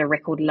rate at a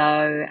record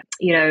low,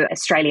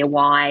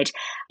 Australia-wide,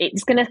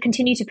 it's going to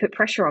continue to put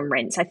pressure on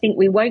rents. I think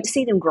we won't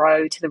see them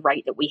grow to the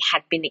rate that we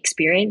had been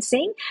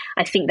experiencing.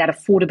 I think that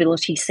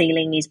affordability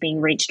ceiling is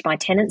being reached by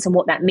tenants, and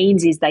what that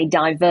means is they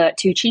divert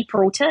to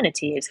cheaper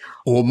alternatives.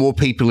 Or more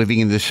people living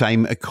in the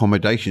same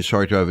accommodation.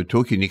 Sorry to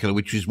overtalk you, Nicola,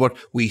 which is what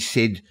we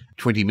said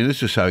 20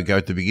 minutes or so ago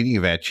at the beginning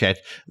of our chat,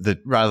 that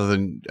rather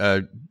than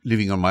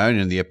living on my own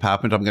in the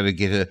apartment, I'm going to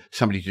get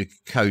somebody to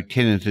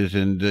co-tenant it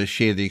and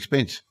share the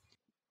expense.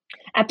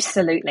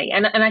 Absolutely.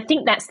 And I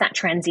think that's that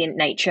transient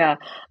nature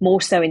more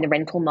so in the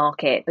rental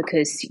market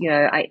because,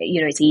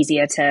 it's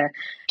easier to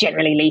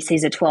generally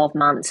leases are 12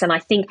 months. And I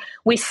think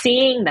we're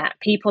seeing that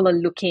people are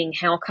looking,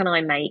 how can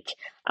I make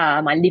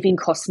my living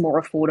costs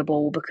more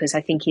affordable? Because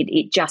I think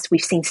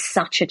we've seen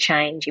such a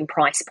change in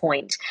price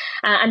point.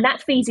 And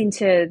that feeds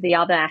into the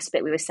other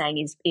aspect we were saying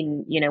is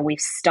we're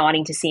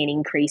starting to see an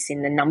increase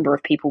in the number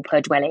of people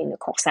per dwelling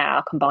across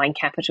our combined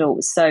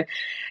capitals. So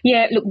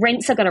yeah, look,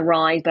 rents are going to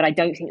rise, but I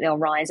don't think they'll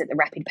rise at the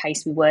rapid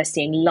pace we were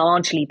seeing,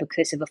 largely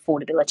because of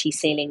affordability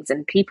ceilings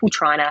and people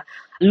trying to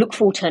look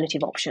for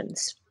alternative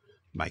options.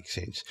 Makes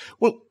sense.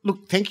 Well,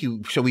 look, thank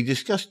you. So we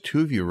discussed two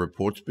of your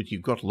reports, but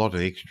you've got a lot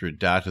of extra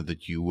data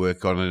that you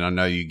work on, and I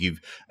know you give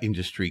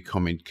industry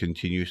comment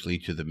continuously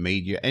to the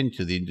media and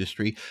to the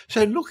industry.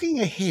 So looking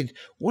ahead,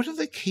 what are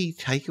the key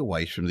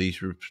takeaways from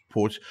these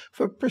reports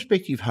for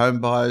prospective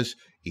home buyers,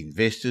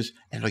 investors,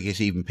 and I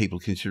guess even people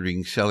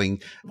considering selling?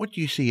 What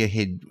do you see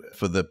ahead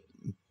for the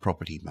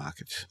property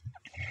markets?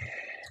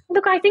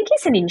 Look, I think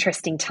it's an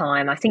interesting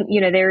time. I think,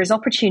 there is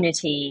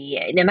opportunity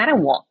no matter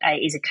what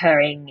is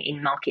occurring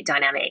in market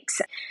dynamics.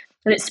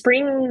 That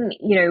spring,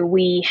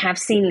 we have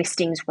seen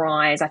listings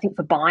rise. I think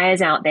for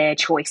buyers out there,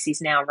 choice is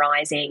now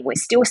rising. We're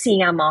still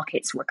seeing our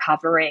markets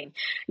recovering.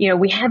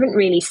 We haven't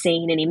really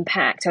seen an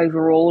impact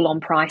overall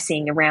on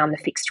pricing around the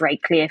fixed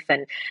rate cliff,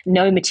 and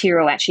no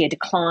material, actually a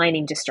decline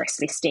in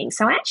distressed listings.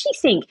 So I actually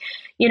think,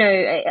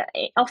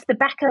 off the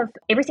back of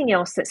everything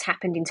else that's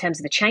happened in terms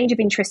of the change of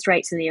interest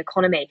rates in the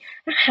economy,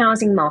 our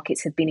housing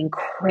markets have been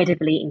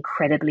incredibly,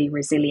 incredibly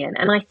resilient.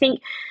 And I think,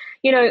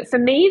 for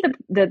me,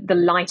 the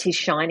light is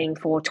shining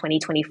for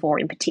 2024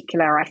 in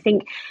particular. I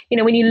think,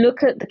 when you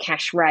look at the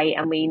cash rate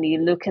and when you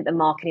look at the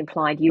market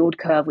implied yield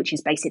curve, which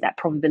is basically that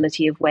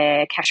probability of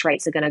where cash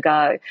rates are going to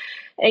go,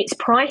 it's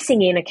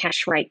pricing in a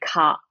cash rate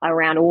cut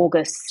around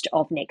August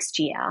of next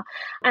year.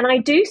 And I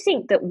do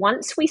think that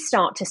once we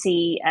start to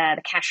see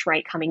the cash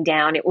rate coming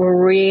down, it will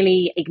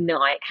really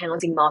ignite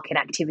housing market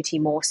activity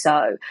more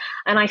so.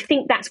 And I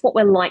think that's what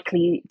we're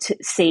likely to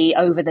see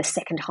over the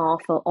second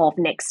half of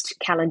next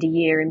calendar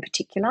year in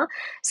particular.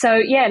 So,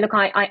 yeah, look,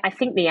 I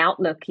think the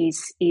outlook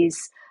is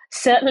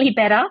certainly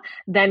better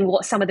than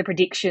what some of the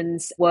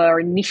predictions were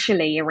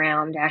initially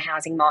around our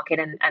housing market.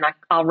 And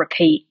I'll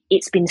repeat,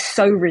 it's been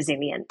so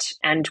resilient,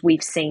 and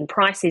we've seen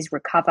prices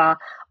recover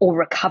or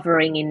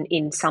recovering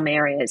in some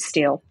areas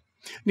still.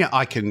 Now,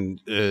 I can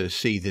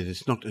see that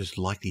it's not as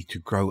likely to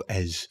grow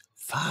as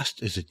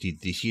fast as it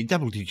did this year.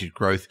 Double-digit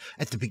growth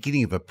at the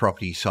beginning of a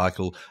property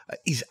cycle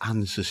is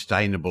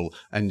unsustainable,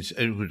 and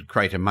it would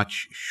create a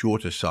much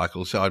shorter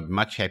cycle. So I'm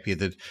much happier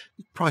that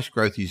price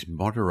growth is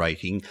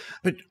moderating.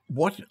 But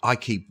what I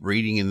keep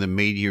reading in the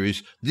media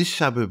is this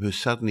suburb has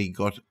suddenly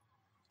got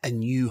a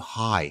new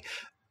high.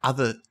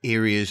 Other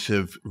areas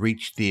have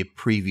reached their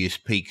previous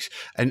peaks.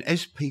 And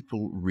as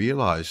people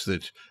realise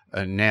that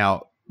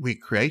now we're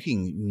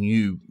creating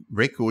new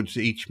records,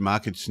 each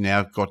market's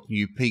now got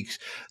new peaks,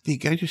 they're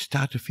going to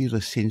start to feel a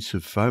sense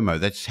of FOMO.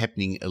 That's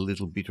happening a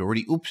little bit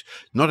already. Oops,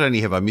 not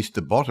only have I missed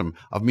the bottom,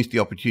 I've missed the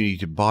opportunity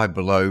to buy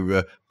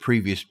below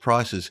previous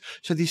prices.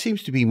 So there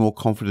seems to be more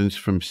confidence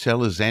from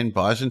sellers and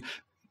buyers. And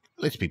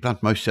let's be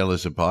blunt, most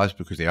sellers are buyers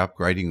because they're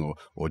upgrading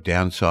or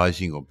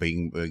downsizing or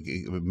being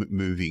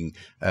moving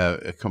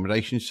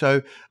accommodation.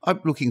 So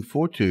I'm looking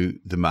forward to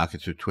the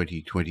markets of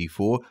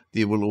 2024.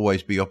 There will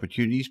always be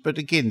opportunities, but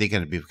again, they're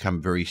going to become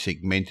very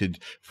segmented,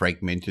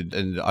 fragmented,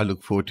 and I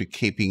look forward to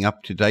keeping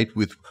up to date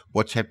with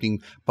what's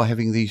happening by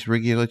having these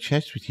regular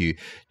chats with you.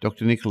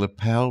 Dr. Nicola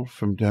Powell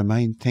from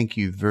Domain, thank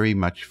you very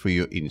much for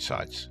your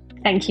insights.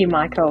 Thank you,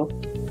 Michael.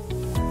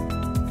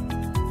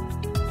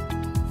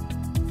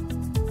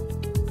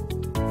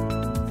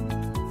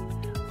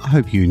 I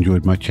hope you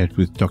enjoyed my chat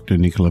with Dr.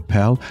 Nicola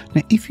Powell.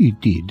 Now, if you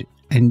did,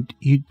 and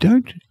you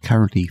don't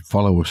currently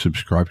follow or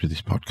subscribe to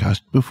this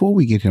podcast, before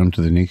we get on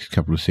to the next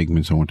couple of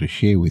segments I want to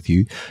share with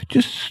you,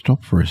 just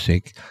stop for a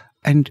sec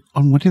and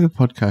on whatever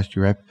podcast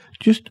you're at,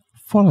 just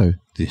follow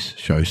this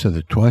show so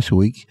that twice a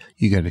week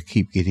you're going to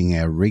keep getting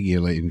our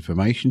regular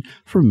information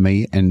from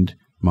me and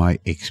my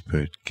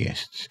expert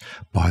guests.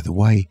 By the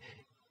way,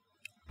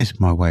 as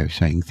my way of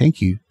saying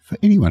thank you for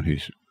anyone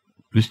who's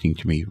listening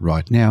to me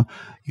right now,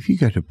 if you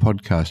go to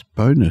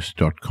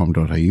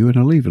podcastbonus.com.au, and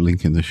I'll leave a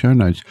link in the show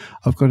notes,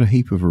 I've got a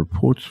heap of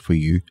reports for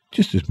you,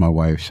 just as my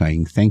way of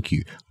saying thank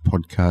you,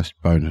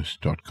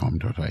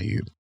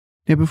 podcastbonus.com.au.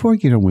 Now, before I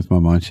get on with my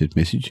mindset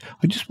message,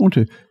 I just want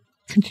to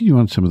continue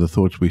on some of the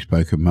thoughts we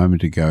spoke a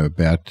moment ago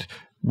about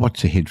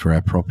what's ahead for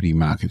our property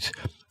markets.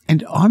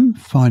 And I'm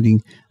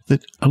finding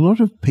that a lot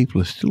of people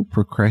are still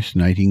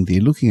procrastinating. They're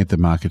looking at the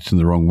markets in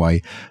the wrong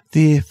way.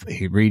 They're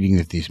reading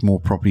that there's more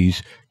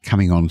properties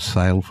coming on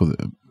sale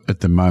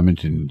at the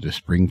moment in the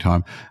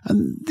springtime,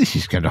 and this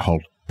is going to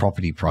halt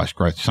property price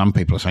growth. Some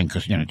people are saying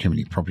because too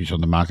many properties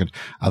on the market.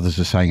 Others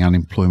are saying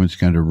unemployment's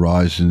going to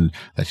rise and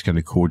that's going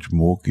to cause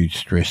mortgage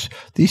stress.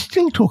 There's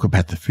still talk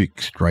about the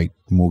fixed rate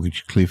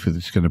mortgage cliff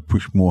that's going to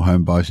push more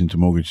home buyers into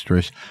mortgage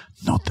stress.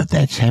 Not that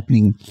that's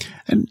happening.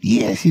 And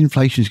yes,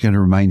 inflation is going to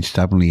remain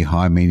stubbornly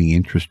high, meaning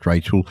interest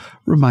rates will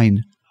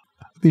remain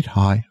a bit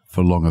high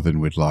for longer than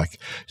we'd like.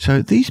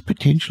 So these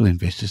potential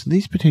investors and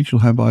these potential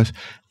home buyers,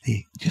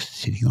 they're just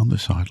sitting on the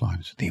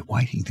sidelines. They're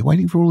waiting. They're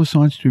waiting for all the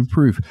signs to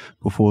improve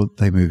before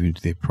they move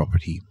into their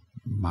property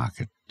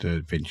market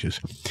ventures.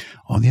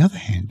 On the other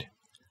hand,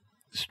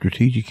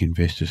 strategic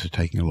investors are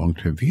taking a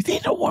long-term view. They're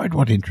not worried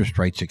what interest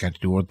rates are going to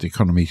do, what the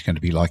economy is going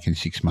to be like in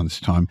 6 months'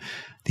 time.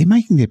 They're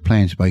making their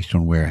plans based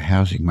on where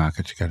housing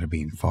markets are going to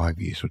be in 5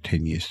 years or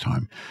 10 years'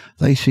 time.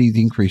 They see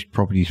the increased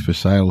properties for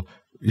sale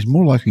is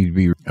more likely to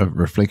be a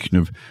reflection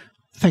of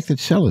the fact that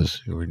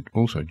sellers, who are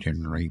also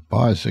generally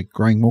buyers, are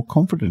growing more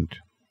confident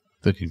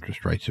that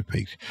interest rates have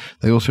peaked.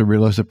 They also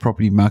realise that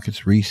property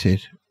markets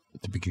reset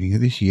at the beginning of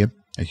this year,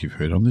 as you've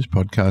heard on this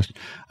podcast,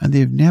 and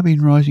they've now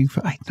been rising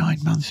for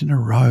 8-9 months in a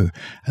row.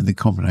 And the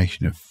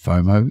combination of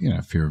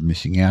FOMO, fear of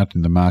missing out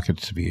in the market,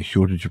 severe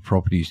shortage of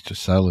properties to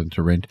sell and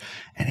to rent,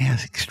 and our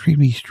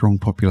extremely strong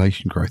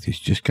population growth is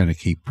just going to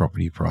keep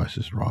property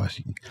prices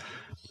rising.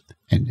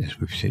 And as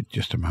we've said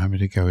just a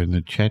moment ago in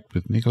the chat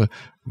with Nicola,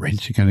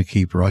 rents are going to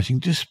keep rising.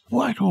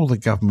 Despite all the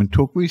government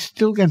talk, we're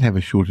still going to have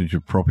a shortage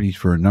of properties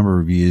for a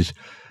number of years.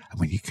 And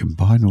when you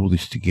combine all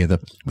this together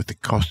with the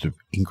cost of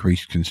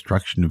increased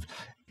construction of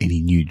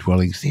any new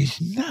dwellings, there's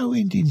no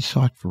end in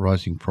sight for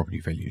rising property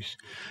values.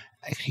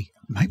 Actually,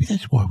 maybe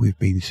that's why we've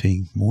been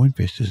seeing more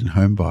investors and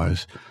home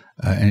buyers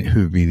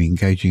who have been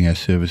engaging our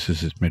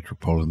services at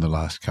Metropole in the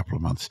last couple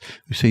of months.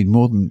 We've seen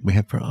more than we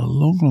have for a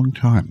long, long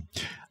time.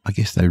 I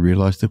guess they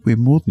realise that we're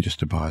more than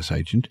just a buyer's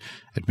agent.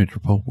 At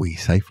Metropole, we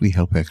safely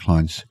help our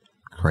clients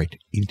create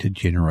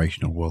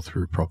intergenerational wealth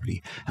through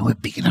property. And we're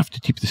big enough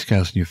to tip the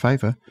scales in your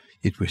favour,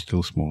 yet we're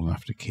still small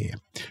enough to care.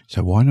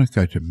 So why not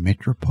go to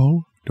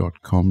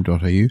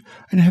metropole.com.au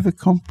and have a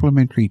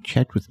complimentary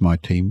chat with my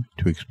team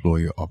to explore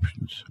your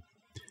options.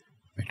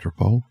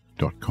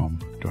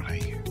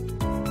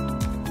 metropole.com.au.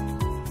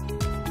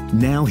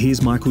 Now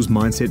here's Michael's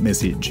mindset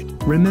message.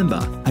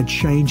 Remember, a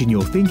change in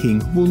your thinking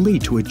will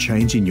lead to a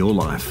change in your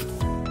life.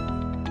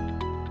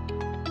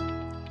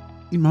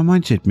 In my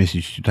mindset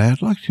message today,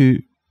 I'd like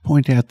to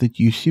point out that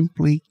you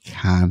simply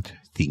can't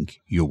think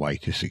your way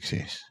to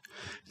success.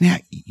 Now,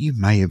 you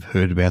may have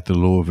heard about the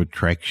law of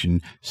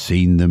attraction,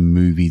 seen the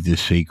movie The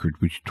Secret,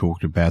 which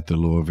talked about the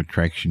law of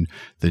attraction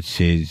that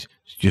says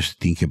just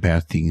think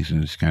about things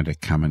and it's going to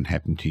come and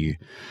happen to you.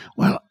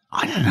 Well,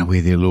 I don't know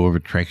where their law of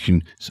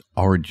attraction's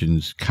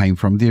origins came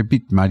from. They're a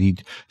bit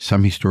muddied.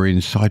 Some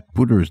historians cite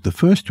Buddha as the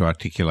first to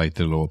articulate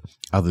the law,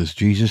 others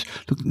Jesus.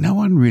 Look, no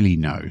one really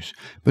knows.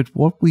 But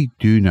what we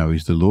do know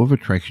is the law of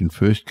attraction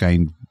first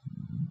gained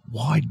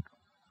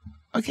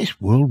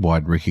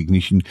worldwide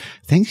recognition,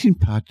 thanks in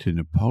part to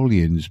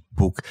Napoleon's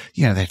book,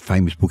 that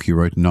famous book he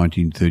wrote in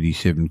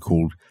 1937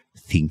 called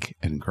Think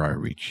and Grow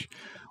Rich.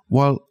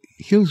 While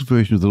Hill's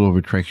version of the law of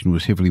attraction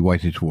was heavily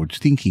weighted towards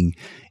thinking,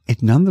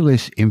 it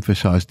nonetheless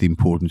emphasized the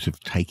importance of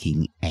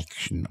taking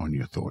action on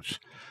your thoughts.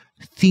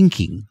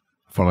 Thinking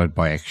followed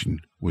by action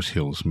was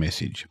Hill's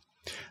message.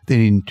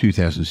 Then in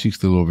 2006,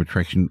 the law of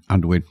attraction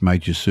underwent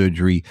major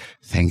surgery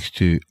thanks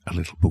to a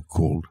little book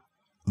called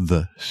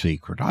The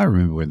Secret. I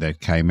remember when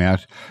that came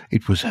out.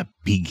 It was a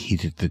big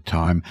hit at the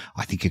time.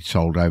 I think it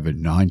sold over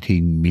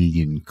 19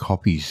 million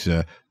copies,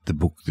 the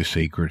book The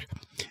Secret.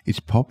 Its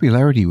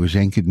popularity was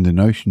anchored in the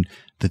notion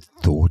that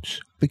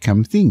thoughts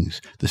become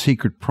things. The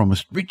Secret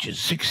promised riches,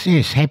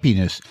 success,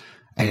 happiness,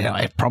 and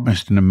it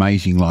promised an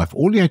amazing life.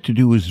 All you had to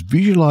do was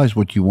visualize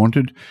what you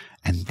wanted,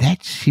 and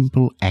that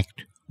simple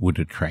act would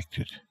attract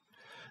it.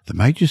 The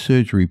major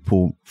surgery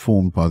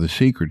performed by The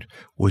Secret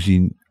was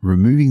in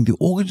removing the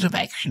organs of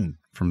action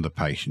from the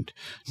patient.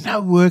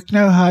 No work,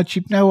 no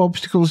hardship, no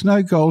obstacles,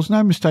 no goals,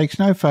 no mistakes,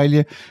 no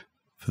failure.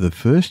 For the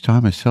first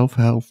time, a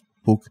self-help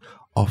book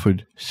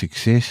offered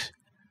success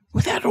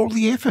without all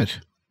the effort.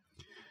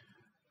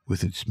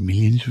 With its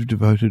millions of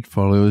devoted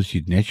followers,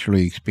 you'd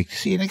naturally expect to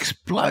see an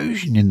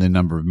explosion in the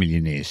number of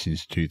millionaires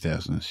since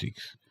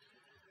 2006.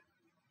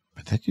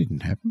 But that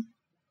didn't happen.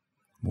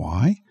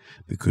 Why?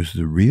 Because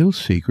the real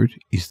secret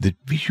is that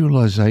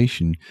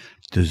visualization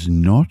does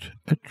not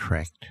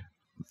attract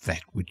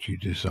that which you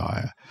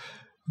desire.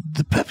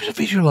 The purpose of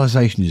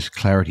visualization is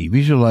clarity.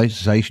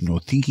 Visualization, or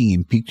thinking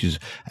in pictures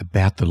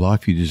about the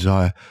life you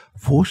desire,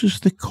 forces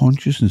the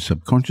conscious and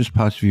subconscious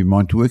parts of your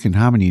mind to work in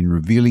harmony in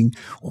revealing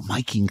or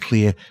making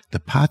clear the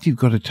path you've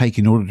got to take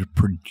in order to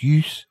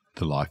produce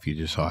the life you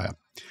desire.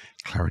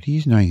 Clarity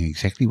is knowing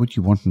exactly what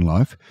you want in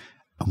life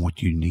and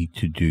what you need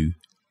to do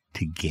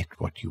to get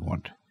what you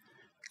want.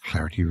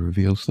 Clarity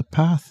reveals the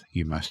path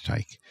you must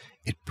take.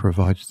 It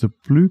provides the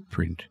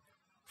blueprint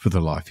for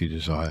the life you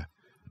desire.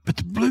 But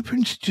the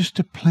blueprint's just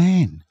a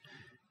plan.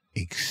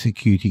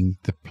 Executing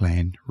the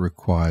plan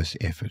requires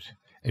effort.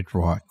 It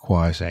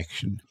requires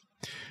action.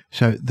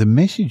 So the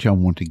message I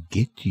want to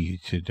get to you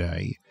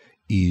today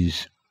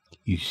is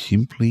you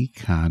simply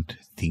can't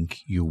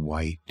think your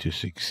way to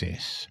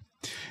success.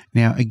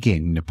 Now,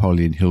 again,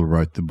 Napoleon Hill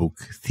wrote the book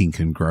Think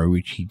and Grow,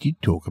 which he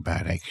did talk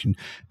about action.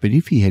 But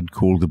if he had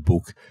called the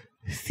book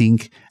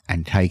Think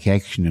and Take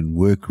Action and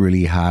Work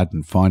Really Hard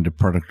and Find a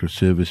Product or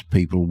Service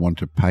people want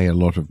to pay a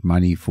lot of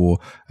money for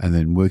and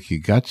then work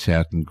your guts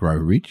out and grow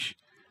rich,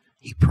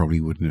 he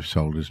probably wouldn't have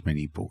sold as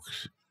many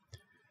books.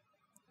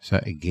 So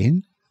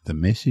again, the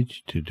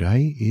message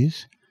today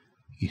is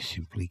you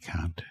simply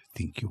can't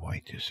think your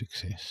way to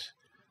success.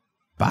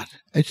 But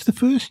it's the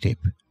first step.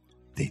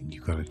 Then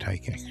you've got to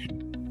take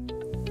action.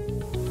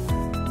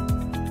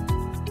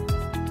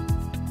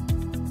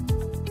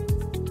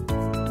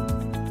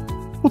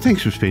 Well,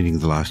 thanks for spending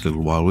the last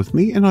little while with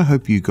me, and I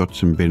hope you got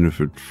some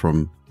benefit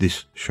from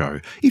this show.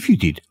 If you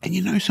did, and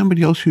you know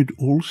somebody else who'd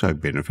also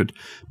benefit,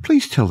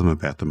 please tell them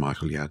about the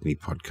Michael Yardney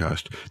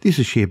podcast. There's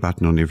a share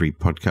button on every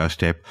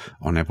podcast app.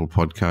 On Apple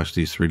Podcasts,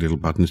 there's 3 little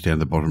buttons down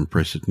the bottom.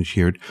 Press it and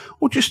share it,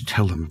 or just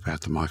tell them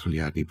about the Michael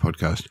Yardney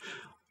podcast.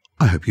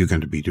 I hope you're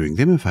going to be doing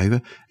them a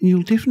favour, and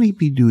you'll definitely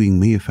be doing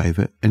me a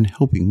favour and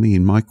helping me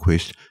in my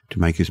quest to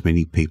make as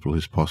many people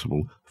as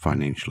possible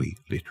financially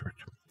literate.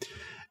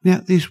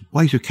 Now, there's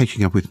ways of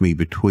catching up with me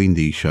between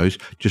these shows.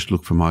 Just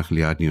look for Michael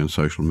Yardney on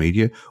social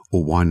media,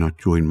 or why not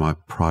join my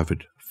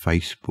private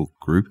Facebook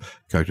group?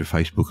 Go to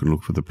Facebook and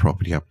look for the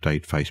Property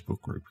Update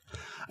Facebook group.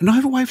 And I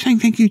have a way of saying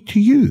thank you to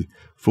you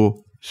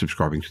for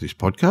subscribing to this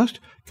podcast.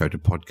 Go to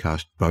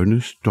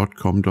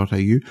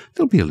podcastbonus.com.au.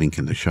 There'll be a link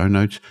in the show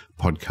notes,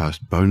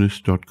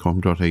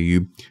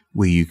 podcastbonus.com.au,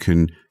 where you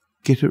can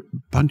get a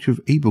bunch of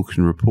ebooks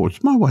and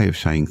reports, my way of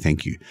saying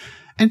thank you.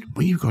 And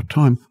when you've got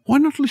time, why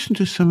not listen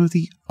to some of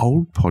the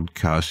old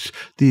podcasts?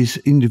 There's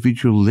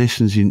individual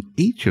lessons in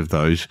each of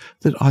those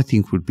that I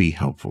think would be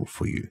helpful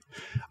for you.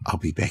 I'll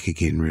be back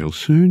again real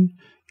soon.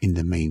 In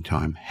the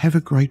meantime, have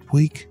a great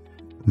week.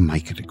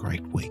 Make it a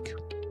great week.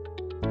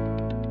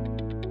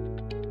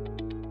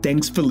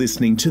 Thanks for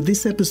listening to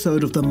this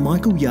episode of the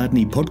Michael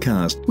Yardney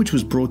podcast, which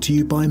was brought to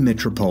you by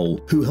Metropole,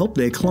 who help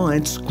their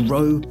clients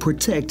grow,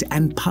 protect,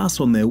 and pass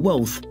on their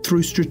wealth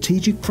through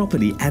strategic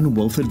property and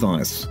wealth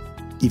advice.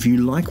 If you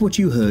like what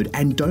you heard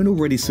and don't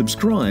already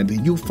subscribe,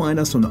 you'll find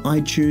us on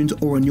iTunes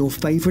or on your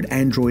favourite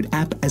Android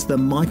app as the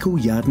Michael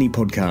Yardney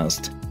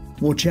podcast.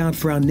 Watch out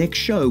for our next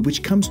show,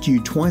 which comes to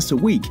you twice a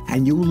week,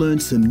 and you'll learn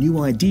some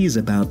new ideas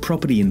about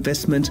property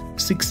investment,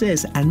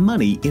 success, and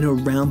money in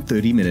around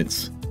 30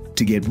 minutes.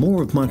 To get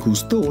more of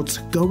Michael's thoughts,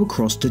 go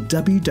across to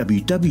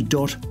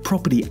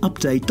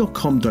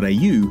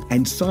www.propertyupdate.com.au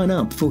and sign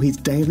up for his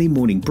daily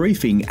morning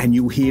briefing, and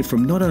you'll hear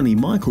from not only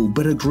Michael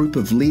but a group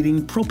of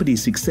leading property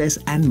success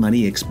and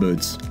money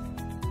experts.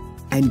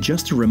 And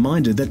just a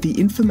reminder that the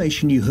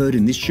information you heard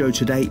in this show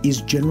today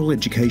is general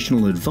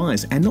educational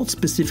advice and not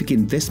specific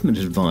investment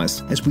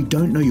advice, as we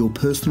don't know your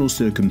personal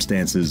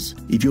circumstances.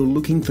 If you're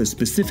looking for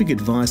specific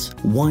advice,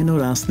 why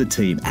not ask the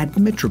team at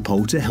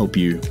Metropole to help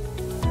you?